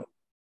the Lord.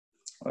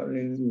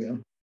 Hallelujah.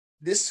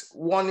 This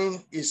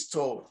warning is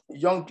to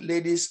young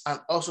ladies and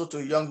also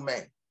to young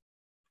men.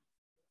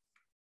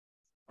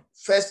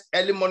 First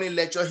early morning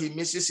lecture, he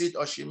misses it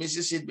or she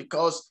misses it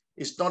because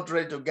he's not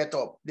ready to get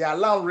up. The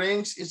alarm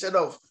rings. Instead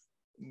of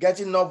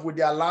getting up with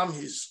the alarm,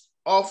 he's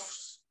off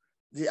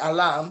the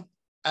alarm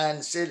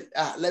and said,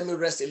 let me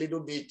rest a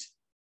little bit.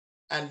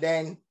 And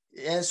then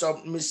he ends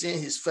up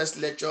missing his first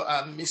lecture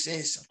and missing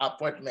his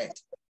appointment.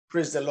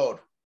 Praise the Lord.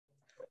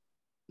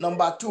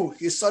 Number two,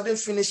 he suddenly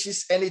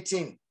finishes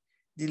anything.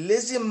 The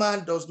lazy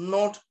man does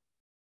not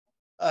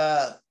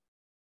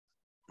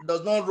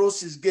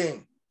roast his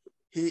game.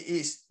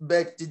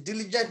 But the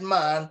diligent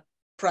man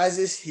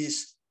prizes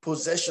his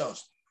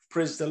possessions.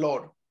 Praise the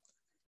Lord.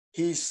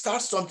 He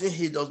starts something,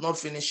 he does not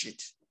finish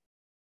it.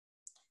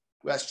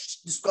 We are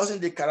discussing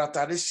the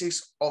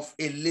characteristics of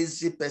a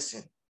lazy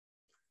person.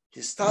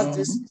 He starts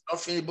this, he's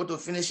not able to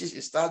finish it.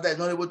 He starts that, he's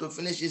not able to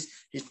finish it.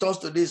 He turns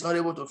to this, not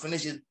able to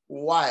finish it.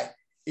 Why?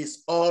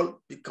 It's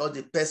all because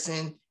the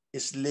person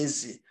is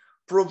lazy.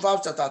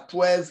 Proverbs chapter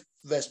 12,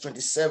 verse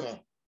 27.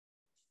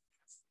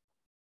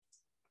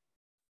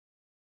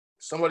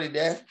 Somebody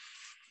there?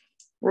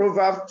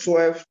 Proverbs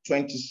 12,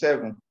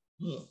 27.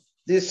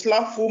 The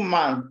slothful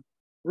man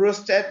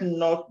roasted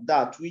not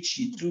that which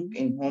he took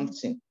in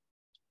hunting,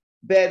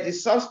 but the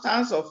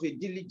substance of a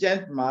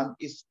diligent man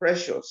is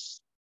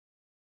precious.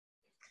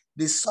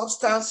 The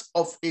substance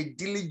of a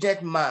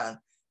diligent man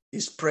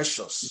is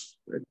precious.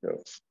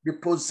 The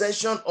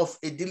possession of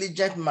a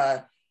diligent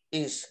man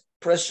is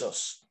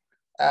precious.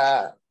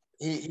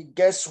 He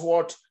gets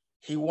what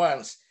he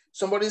wants.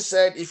 Somebody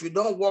said, if you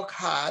don't work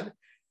hard,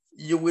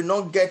 you will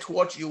not get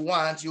what you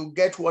want. You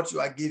get what you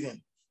are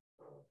given.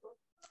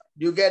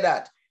 Do you get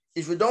that?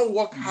 If you don't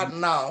work hard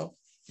now,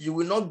 you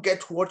will not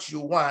get what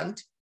you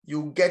want.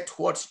 You get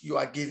what you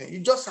are given. You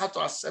just have to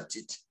accept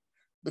it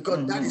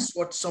because that is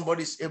what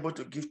somebody is able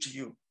to give to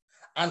you.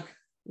 And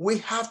we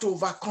have to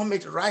overcome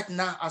it right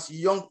now as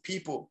young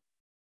people.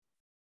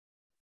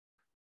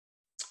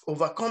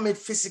 Overcome it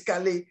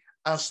physically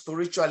and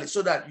spiritually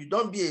so that you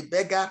don't be a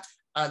beggar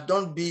and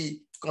don't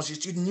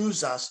constitute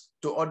nuisance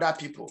to other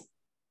people.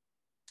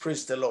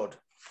 Praise the Lord.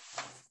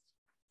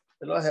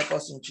 The Lord help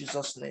us in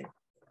Jesus' name.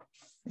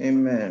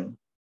 Amen.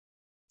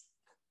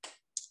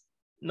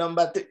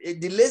 Number three,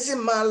 the lazy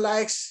man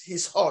likes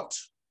his hut.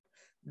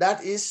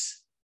 That is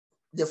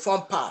the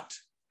fun part.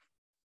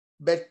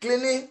 But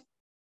cleaning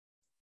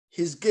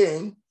his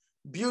game,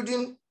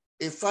 building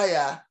a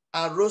fire,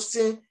 and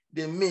roasting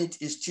the meat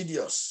is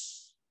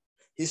tedious.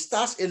 He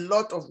starts a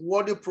lot of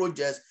worthy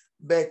projects,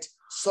 but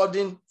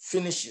sudden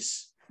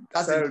finishes.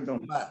 That's the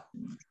man.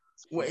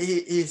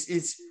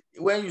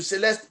 When you say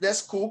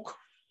let's cook,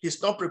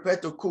 he's not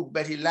prepared to cook,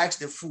 but he likes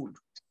the food.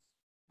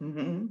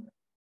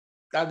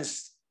 That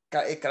is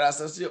a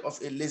characteristic of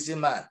a lazy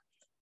man.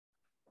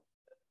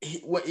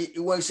 When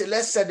you say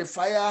let's set the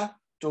fire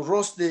to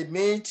roast the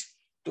meat,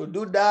 to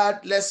do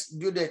that, let's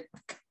do the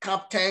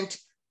camp tent,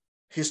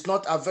 he's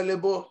not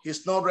available,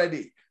 he's not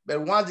ready.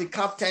 But once the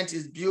camp tent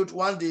is built,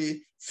 once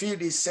the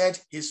field is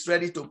set, he's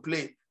ready to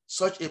play.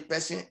 Such a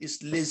person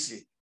is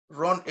lazy.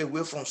 Run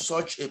away from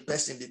such a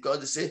person because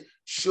they say,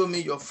 show me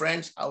your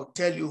friends, I'll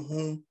tell you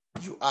whom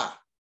you are.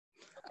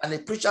 And the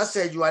preacher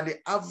said, you are the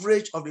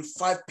average of the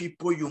 5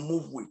 people you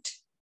move with.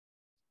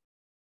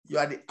 You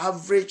are the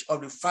average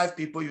of the 5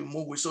 people you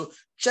move with. So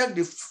check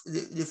your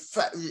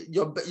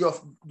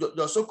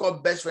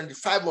so-called best friend, the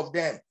 5 of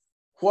them.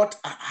 What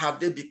have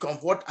they become?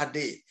 What are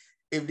they?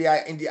 If they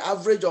are in the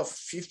average of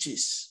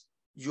 50s,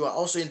 you are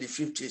also in the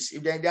 50s.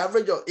 If they're in the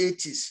average of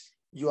 80s,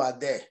 you are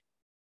there.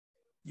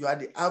 You are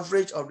the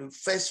average of the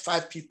first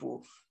 5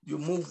 people you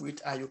move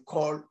with and you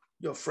call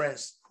your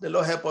friends. The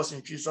Lord help us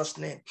in Jesus'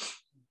 name.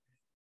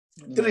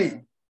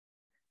 3,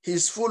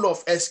 he's full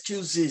of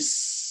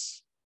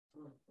excuses.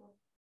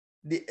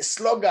 The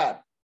sluggard,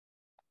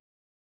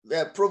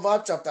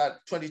 Proverbs chapter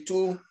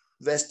 22,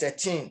 verse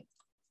 13.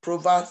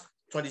 Proverbs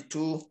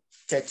 22,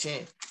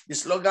 13. The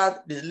slogan,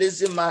 the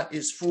lazy man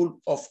is full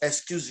of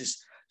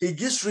excuses. He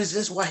gives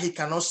reasons why he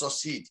cannot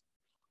succeed,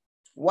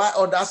 why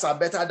others are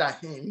better than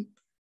him,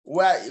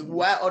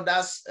 why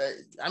others,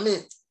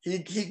 he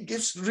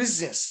gives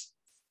reasons.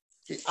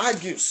 He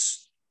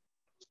argues.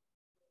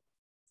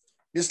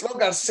 The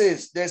slogan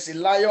says, there's a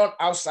lion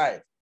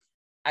outside.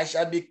 I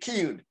shall be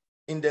killed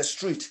in the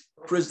street.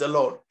 Praise the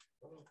Lord.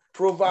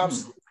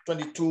 Proverbs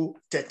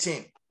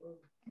 22:13.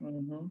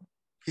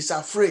 He's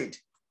afraid.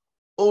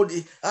 Oh,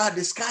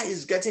 the sky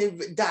is getting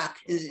dark.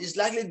 It's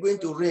likely going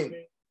to rain.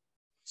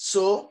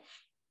 So,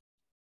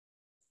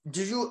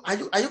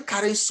 are you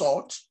carrying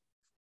salt?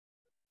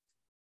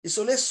 It's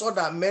only salt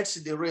that melts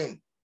the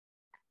rain.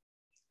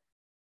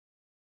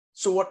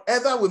 So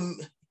whatever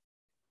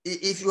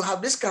if you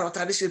have this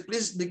characteristic,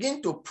 please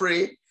begin to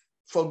pray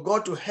for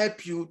God to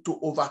help you to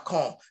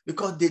overcome,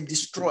 because they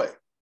destroy.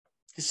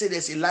 He said,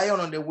 there's a lion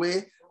on the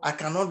way. I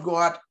cannot go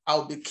out.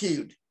 I'll be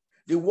killed.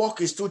 The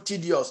work is too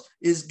tedious.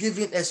 He's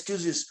giving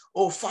excuses.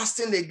 Oh,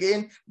 fasting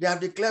again. They have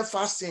declared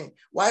fasting.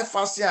 Why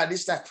fasting at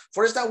this time?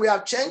 For instance, we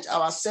have changed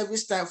our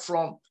service time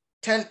from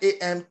 10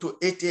 a.m. to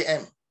 8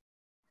 a.m.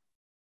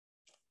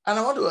 And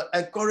I want to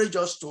encourage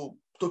us to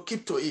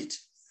keep to it.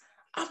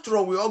 After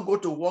all, we all go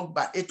to work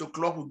by 8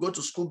 o'clock. We go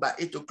to school by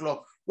 8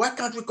 o'clock. Why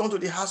can't we come to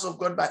the house of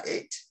God by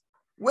 8?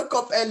 Wake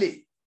up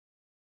early.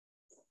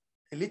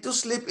 A little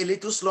sleep, a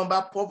little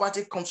slumber,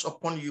 poverty comes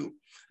upon you.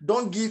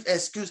 Don't give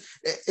excuse.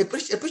 A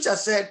preacher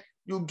said,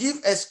 you give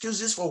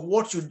excuses for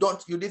what you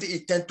didn't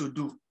intend to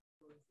do.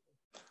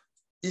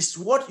 It's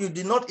what you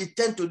did not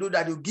intend to do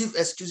that you give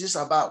excuses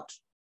about.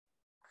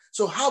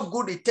 So have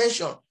good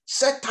intention.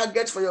 Set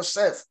targets for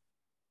yourself.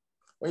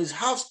 When you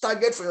have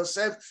targets for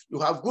yourself, you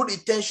have good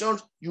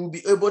intentions, you will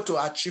be able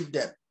to achieve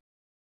them.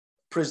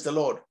 Praise the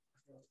Lord.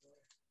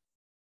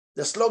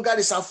 The sluggard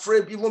is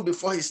afraid even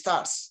before he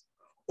starts.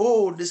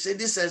 Oh, they say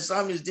this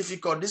exam is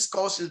difficult. This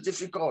course is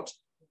difficult.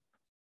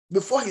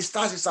 Before he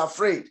starts, he's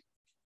afraid.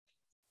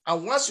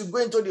 And once you go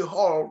into the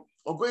hall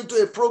or go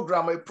into a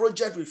program or a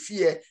project with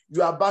fear,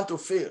 you are bound to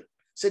fail.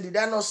 Say, did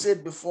I not say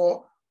it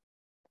before?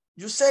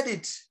 You said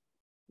it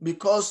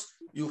because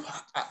you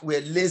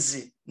were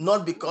lazy,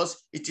 not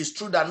because it is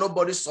true that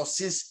nobody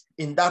succeeds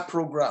in that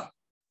program.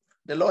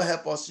 The Lord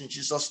help us in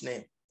Jesus'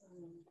 name.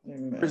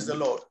 Amen. Praise the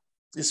Lord.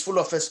 It's full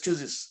of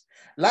excuses.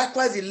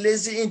 Likewise, the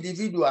lazy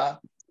individual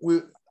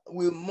will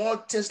more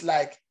things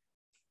like,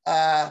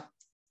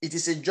 it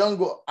is a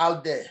jungle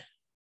out there.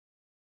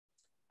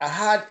 I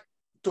had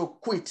to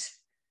quit.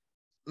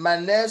 My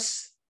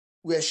nerves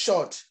were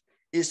short.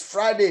 It's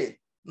Friday.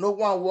 No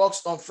one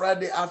works on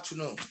Friday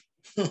afternoon.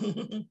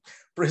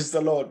 Praise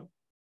the Lord.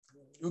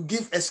 You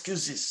give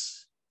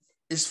excuses.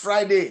 It's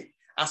Friday,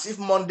 as if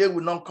Monday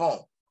will not come.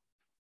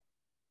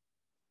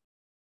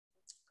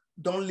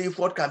 Don't leave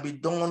what can be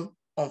done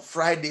on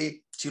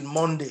Friday till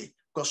Monday,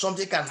 because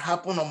something can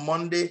happen on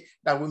Monday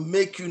that will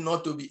make you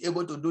not to be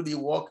able to do the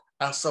work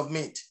and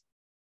submit.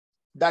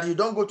 That you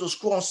don't go to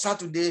school on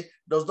Saturday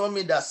does not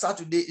mean that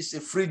Saturday is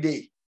a free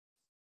day.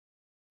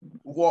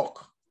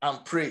 Walk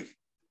and pray.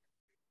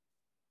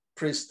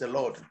 Praise the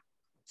Lord.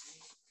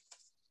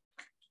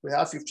 We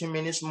have 15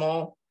 minutes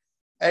more.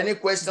 Any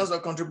questions or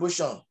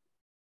contribution?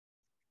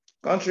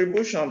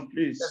 Contribution,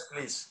 please. Yes,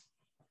 please.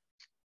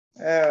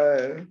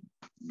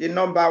 The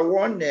number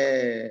one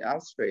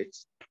aspect,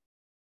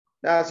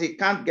 that he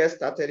can't get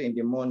started in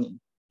the morning.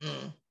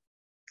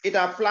 It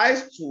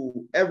applies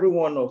to every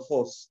one of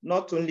us,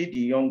 not only the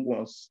young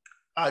ones.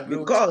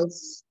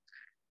 Because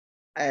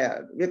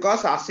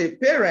as a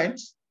parent,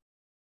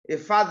 a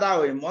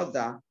father or a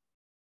mother,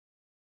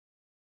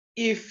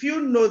 if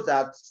you know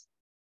that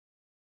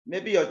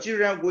maybe your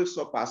children wakes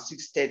up at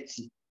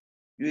 6:30,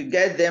 you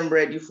get them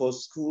ready for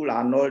school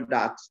and all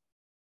that.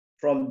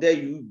 From there,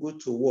 you go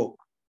to work.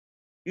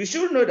 You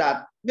should know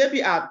that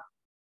maybe at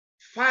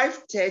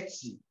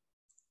 5:30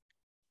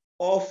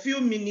 or a few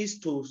minutes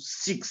to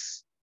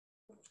 6,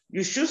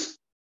 you should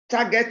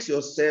target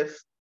yourself,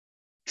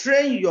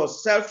 train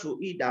yourself to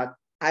eat that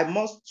I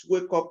must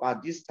wake up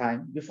at this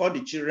time before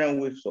the children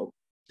wakes up.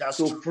 That's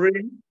to true.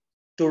 Pray,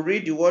 to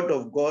read the word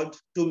of God,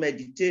 to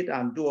meditate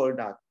and do all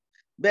that.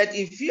 But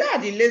if you are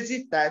the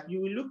lazy type,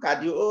 you will look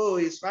at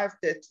it's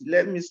 5:30,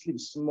 let me sleep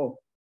small.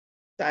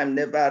 Time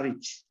never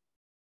reach.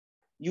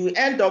 You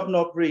end up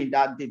not praying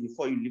that day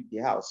before you leave the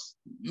house.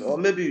 Or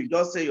maybe you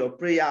just say your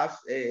prayer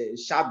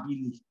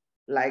shabbily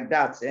like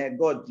that, and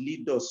God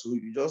lead us, so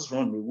you just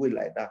run away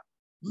like that.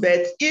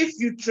 But if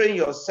you train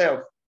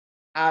yourself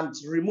and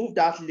remove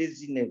that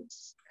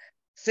laziness,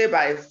 say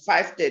by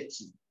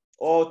 5:30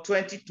 or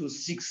 20 to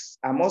 6,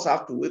 I must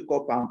have to wake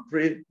up and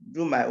pray,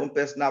 do my own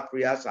personal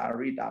prayers and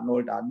read and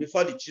all that.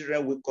 Before the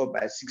children wake up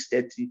by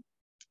 6:30,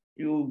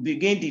 you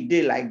begin the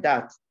day like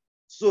that.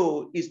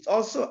 So it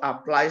also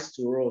applies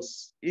to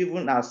us,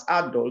 even as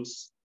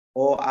adults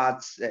or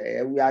as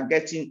we are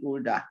getting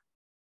older.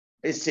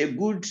 It's a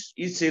good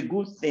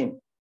thing.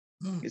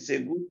 It's a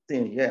good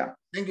thing, yeah.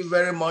 Thank you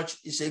very much.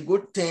 It's a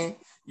good thing.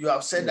 You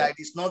have said that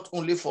it's not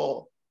only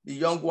for the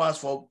young ones,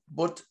 for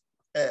both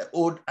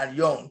old and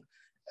young.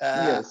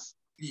 Yes.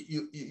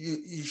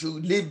 you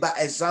should live by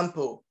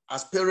example.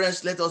 As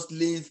parents, let us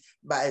live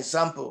by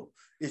example.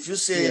 If you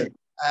say,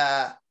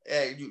 I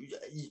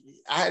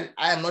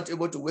am not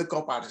able to wake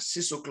up at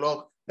 6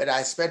 o'clock, but I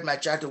expect my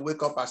child to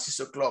wake up at 6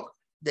 o'clock,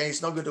 then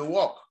it's not going to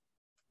work.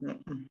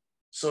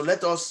 So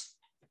let us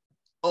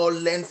all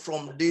learn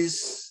from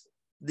these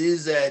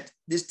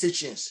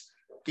teachings.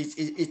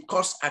 It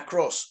cuts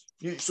across.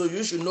 So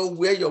you should know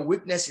where your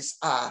weaknesses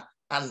are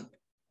and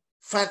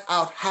find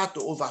out how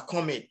to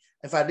overcome it.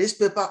 In fact, this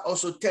paper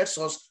also tells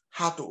us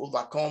how to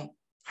overcome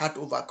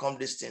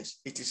these things.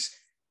 It is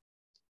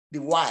the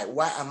why.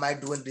 Why am I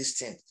doing this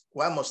thing?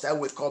 Why must I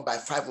wake up by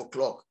 5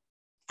 o'clock?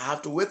 I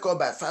have to wake up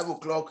by 5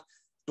 o'clock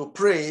to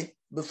pray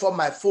before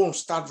my phone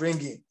starts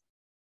ringing.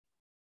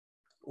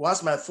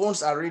 Once my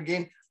phones are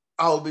ringing,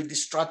 I will be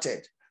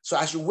distracted. So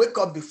I should wake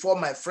up before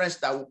my friends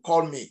that will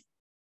call me.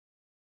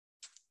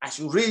 I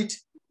should read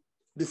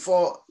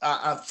before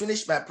I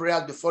finish my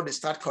prayers before they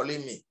start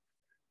calling me.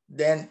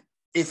 Then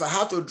if I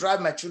have to drive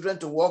my children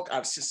to work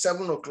at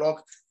 7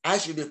 o'clock, I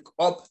should be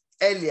up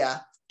earlier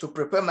to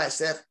prepare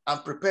myself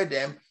and prepare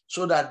them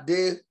so that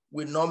they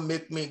will not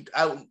make me,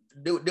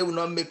 they will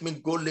not make me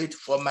go late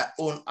for my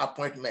own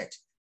appointment.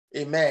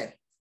 Amen.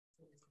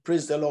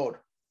 Praise the Lord.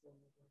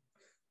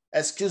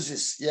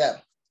 Excuses, yeah.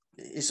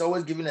 It's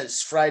always given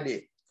as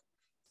Friday.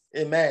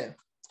 Amen.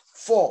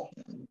 4,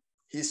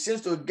 he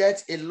seems to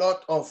get a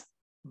lot of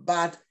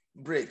bad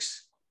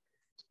breaks.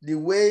 The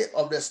way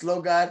of the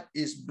sluggard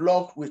is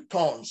blocked with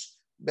thorns,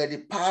 but the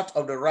path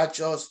of the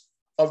righteous,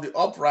 of the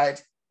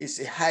upright, is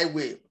a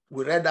highway.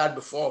 We read that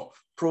before,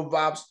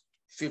 Proverbs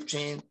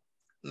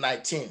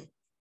 15:19.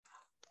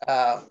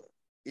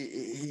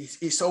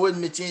 He's always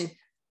meeting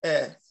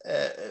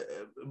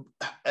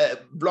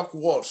block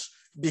walls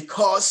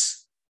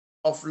because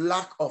of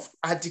lack of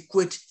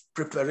adequate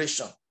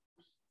preparation.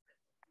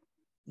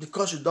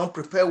 Because you don't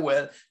prepare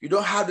well, you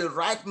don't have the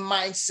right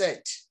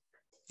mindset,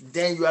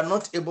 then you are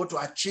not able to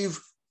achieve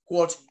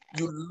what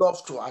you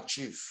love to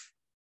achieve.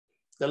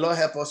 The Lord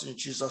help us in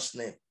Jesus'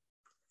 name.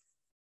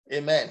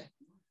 Amen.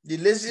 The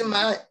lazy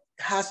man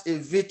has a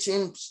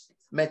victim's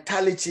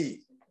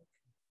mentality.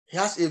 He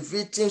has a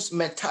victim's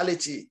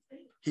mentality.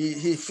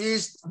 He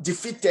feels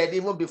defeated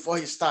even before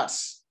he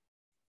starts.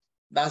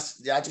 That's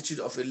the attitude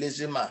of a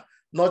lazy man.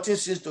 Nothing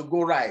seems to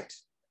go right.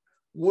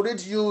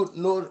 Wouldn't you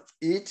know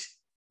it?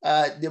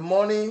 The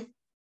morning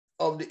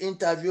of the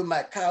interview,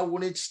 my car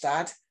wouldn't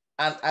start,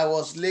 and I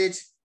was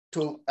late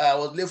for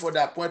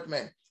the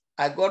appointment.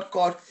 I got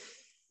caught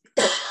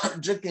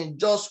drinking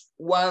just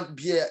one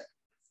beer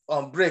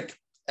on break.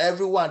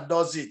 Everyone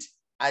does it.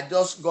 I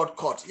just got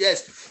caught.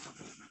 Yes.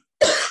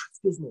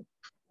 Excuse me.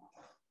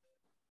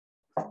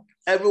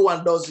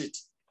 Everyone does it.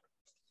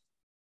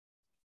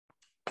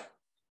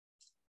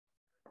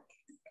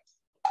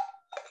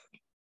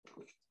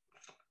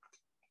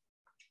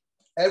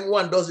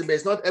 Everyone does it, but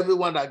it's not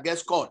everyone that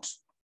gets caught.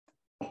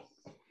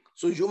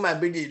 So you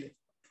might be the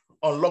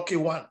unlucky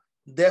one.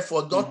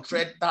 Therefore, don't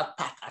tread that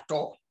path at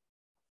all.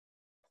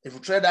 If you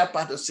tread that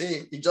path to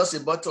say it's just a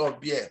bottle of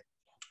beer,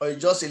 or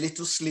it's just a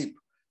little sleep,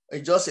 or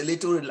it's just a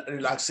little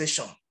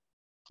relaxation,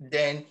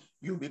 then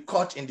you'll be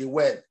caught in the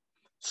web.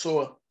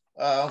 So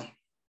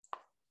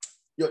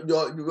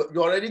you're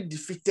already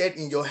defeated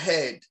in your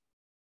head.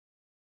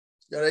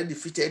 You're already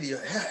defeated. You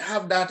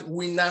have that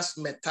winner's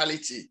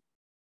mentality.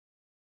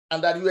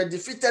 And that you were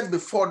defeated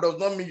before does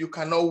not mean you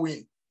cannot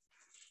win.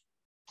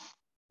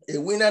 A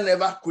winner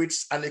never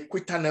quits and a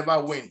quitter never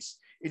wins.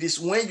 It is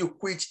when you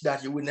quit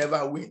that you will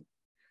never win.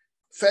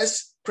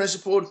 First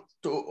principle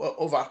to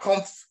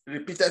overcome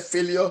repeated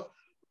failure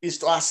is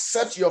to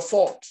accept your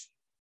fault.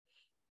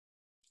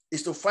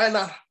 Is to find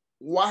out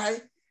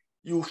why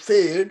you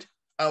failed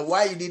and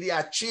why you didn't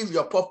achieve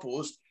your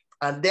purpose,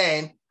 and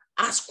then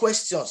ask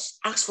questions,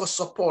 ask for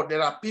support.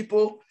 There are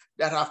people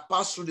that have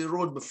passed through the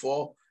road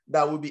before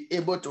that will be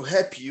able to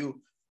help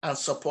you and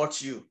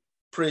support you.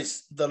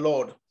 Praise the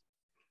Lord.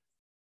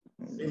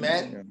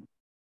 Amen.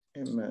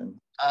 Amen.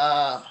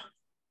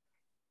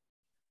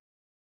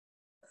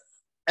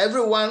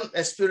 Everyone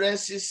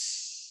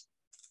experiences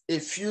a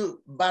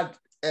few bad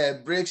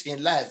breaks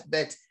in life,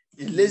 but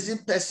the lazy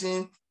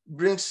person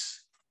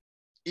brings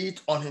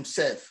it on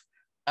himself,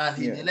 and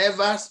he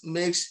never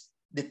makes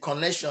the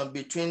connection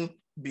between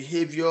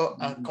behavior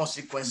and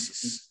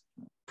consequences.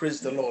 Praise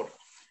the Lord.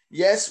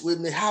 Yes, we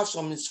may have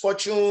some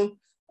misfortune.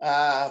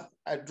 I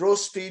drove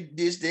speed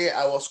this day,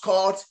 I was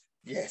caught.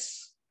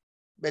 Yes.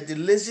 But the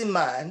lazy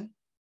man,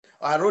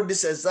 I wrote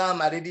this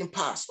exam, I didn't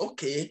pass.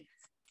 Okay.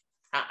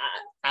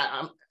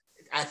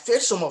 I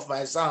failed some of my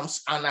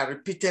exams and I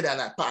repeated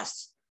and I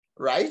passed,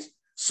 right?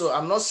 So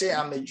I'm not saying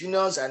I'm a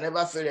genius, I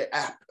never failed.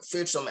 I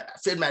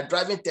failed my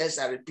driving test,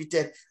 I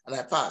repeated and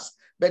I passed.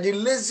 But the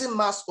lazy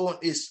man's own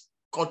is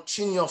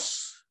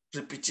continuous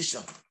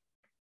repetition.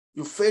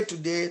 You fail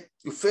today,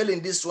 you fail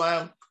in this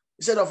one.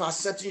 Instead of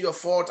accepting your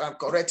fault and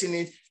correcting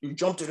it, you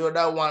jump to the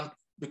other one.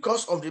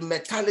 Because of the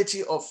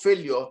mentality of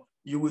failure,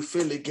 you will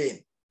fail again.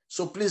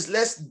 So please,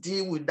 let's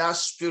deal with that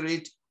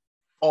spirit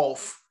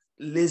of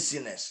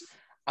laziness.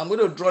 I'm going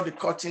to draw the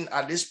curtain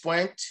at this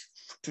point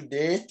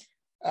today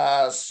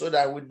so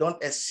that we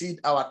don't exceed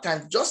our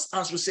time. Just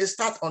as we say,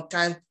 start on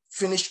time,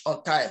 finish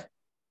on time.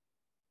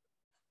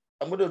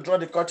 I'm going to draw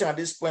the curtain at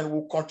this point.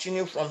 We'll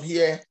continue from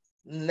here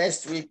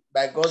next week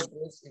by God's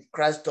grace if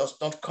Christ does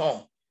not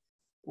come.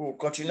 We'll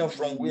continue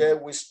from where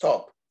we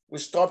stop. We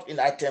stopped in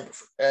item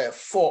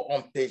 4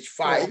 on page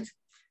 5.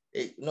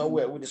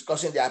 We're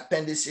discussing the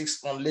appendices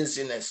on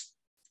laziness.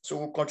 So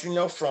we'll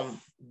continue from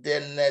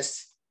there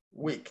next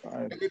week.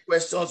 Any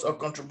questions or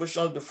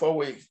contributions before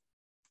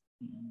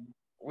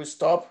we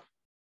stop?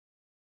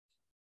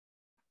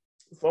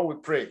 Before we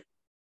pray.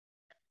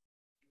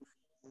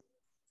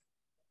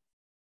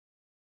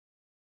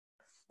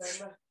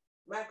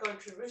 My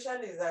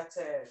contribution is that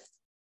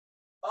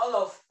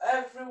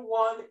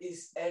everyone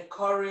is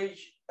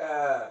encouraged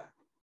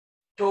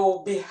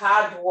to be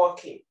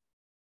hardworking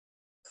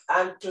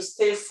and to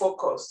stay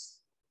focused.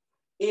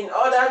 In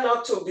order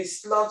not to be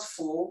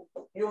slothful,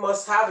 you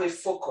must have a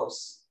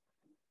focus.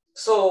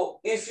 So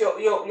if you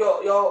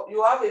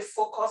have a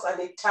focus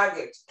and a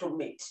target to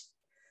meet.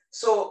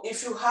 So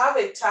if you have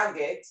a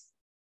target,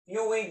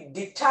 you will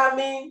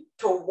determine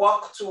to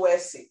work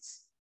towards it.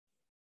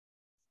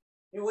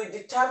 You will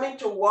determine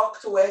to work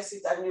towards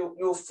it, and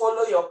you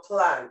follow your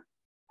plan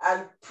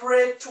and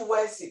pray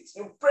towards it.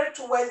 You pray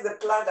towards the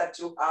plan that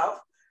you have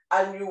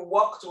and you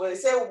work towards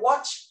it. Say,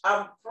 watch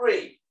and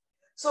pray.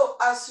 So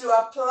as you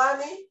are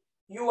planning,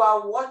 you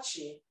are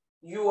watching,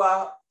 you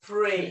are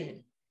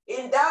praying.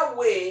 In that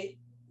way,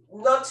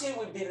 nothing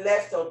will be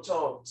left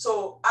undone.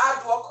 So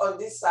hard work on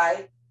this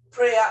side,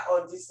 prayer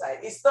on this side.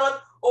 It's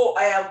not, oh,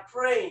 I am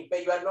praying,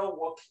 but you are not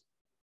working.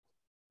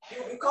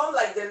 You become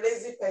like the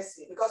lazy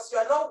person because you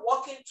are not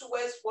working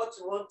towards what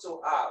you want to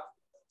have.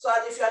 So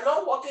and if you are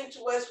not working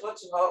towards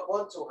what you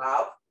want to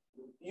have,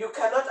 you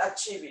cannot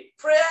achieve it.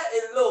 Prayer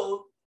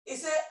alone, he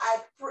said,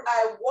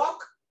 I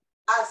walk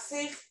as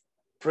if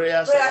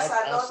prayers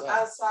are not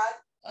answered.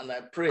 And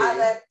I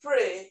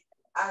pray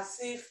as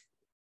if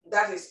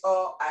that is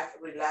all I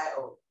rely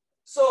on.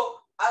 So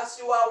as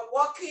you are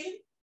walking,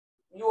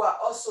 you are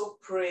also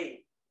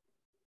praying.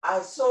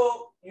 And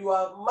so you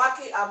are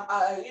marking,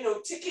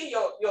 ticking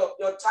your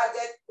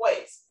target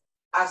points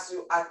as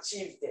you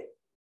achieve them.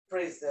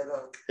 Praise the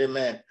Lord.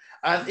 Amen.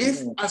 And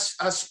if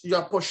as you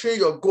are pursuing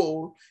your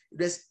goal, if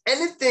there's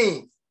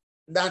anything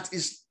that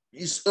is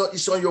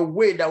on your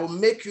way that will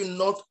make you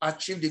not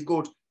achieve the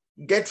goal,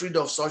 get rid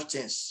of such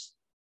things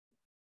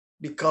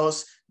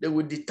because they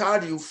will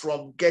deter you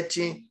from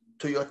getting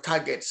to your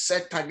target.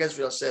 Set targets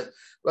for yourself.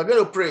 We're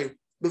going to pray.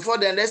 Before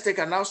then, let's take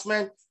an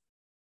announcement.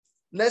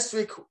 Next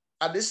week,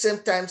 at the same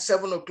time,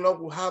 7 o'clock,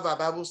 we'll have a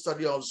Bible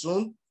study on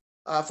Zoom.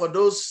 For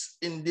those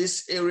in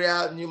this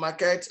area, New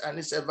Market and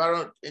its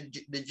environment,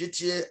 the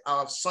GTA,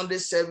 our Sunday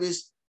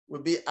service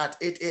will be at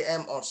 8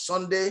 a.m. on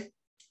Sunday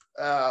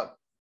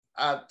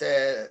at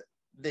the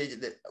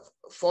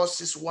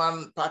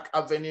 461 Park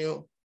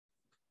Avenue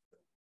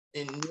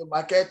in New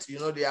Market. You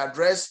know the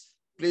address.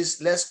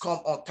 Please, let's come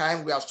on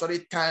time. We have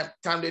studied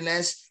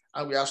timeliness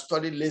and we have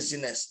studied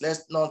laziness.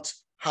 Let's not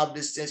have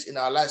these things in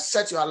our lives.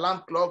 Set your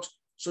alarm clocks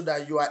so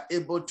that you are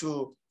able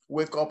to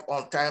wake up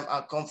on time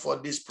and come for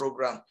this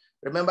program.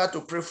 Remember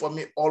to pray for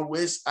me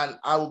always, and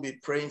I will be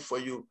praying for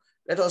you.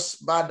 Let us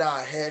bow down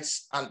our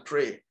heads and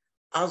pray.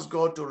 Ask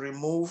God to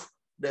remove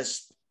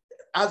this.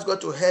 Ask God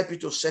to help you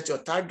to set your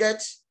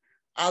targets.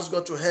 Ask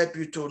God to help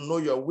you to know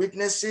your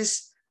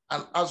weaknesses,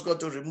 and ask God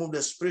to remove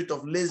the spirit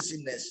of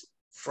laziness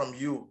from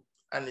you.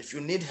 And if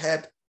you need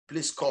help,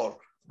 please call.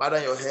 Bow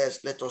down your heads.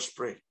 Let us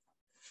pray.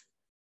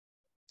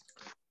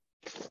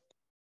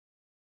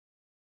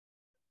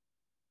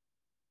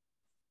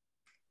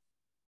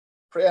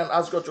 Pray and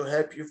ask God to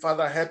help you.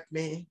 Father, help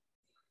me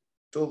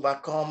to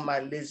overcome my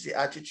lazy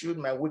attitude,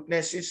 my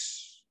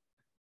weaknesses.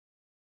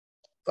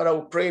 Father,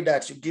 we pray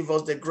that you give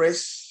us the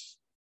grace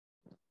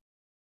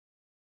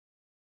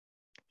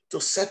to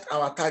set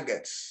our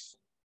targets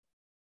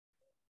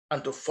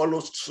and to follow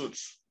suit.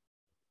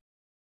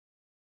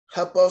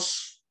 Help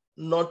us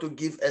not to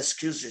give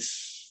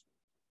excuses.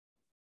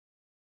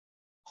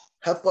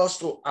 Help us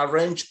to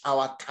arrange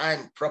our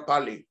time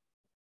properly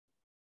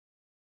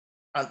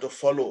and to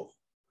follow.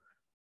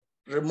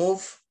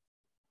 Remove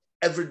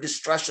every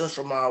distraction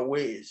from our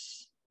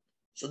ways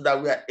so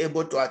that we are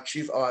able to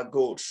achieve our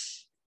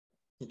goals.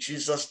 In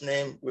Jesus'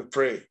 name we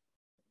pray.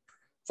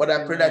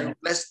 Father, I pray that you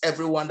bless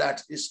everyone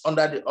that is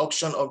under the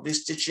auction of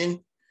this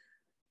teaching,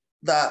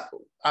 that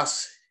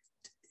as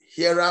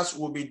hearers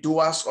will be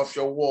doers of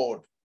your word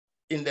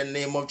in the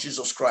name of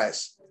Jesus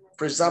Christ.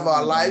 Preserve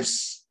our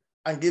lives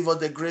and give us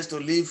the grace to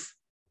live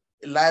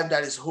a life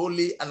that is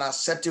holy and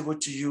acceptable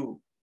to you.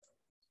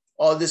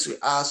 All this we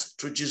ask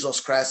through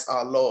Jesus Christ,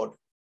 our Lord.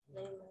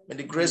 May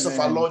the grace of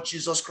our Lord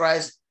Jesus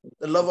Christ,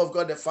 the love of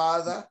God the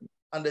Father,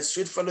 and the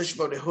sweet fellowship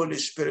of the Holy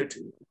Spirit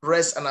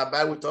rest and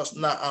abide with us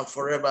now and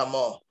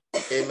forevermore.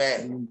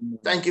 Amen.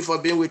 Thank you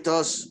for being with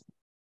us.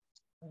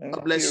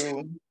 God bless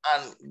you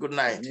and good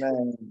night.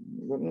 Amen.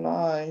 Good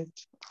night.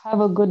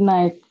 Have a good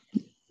night.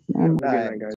 Good night, guys.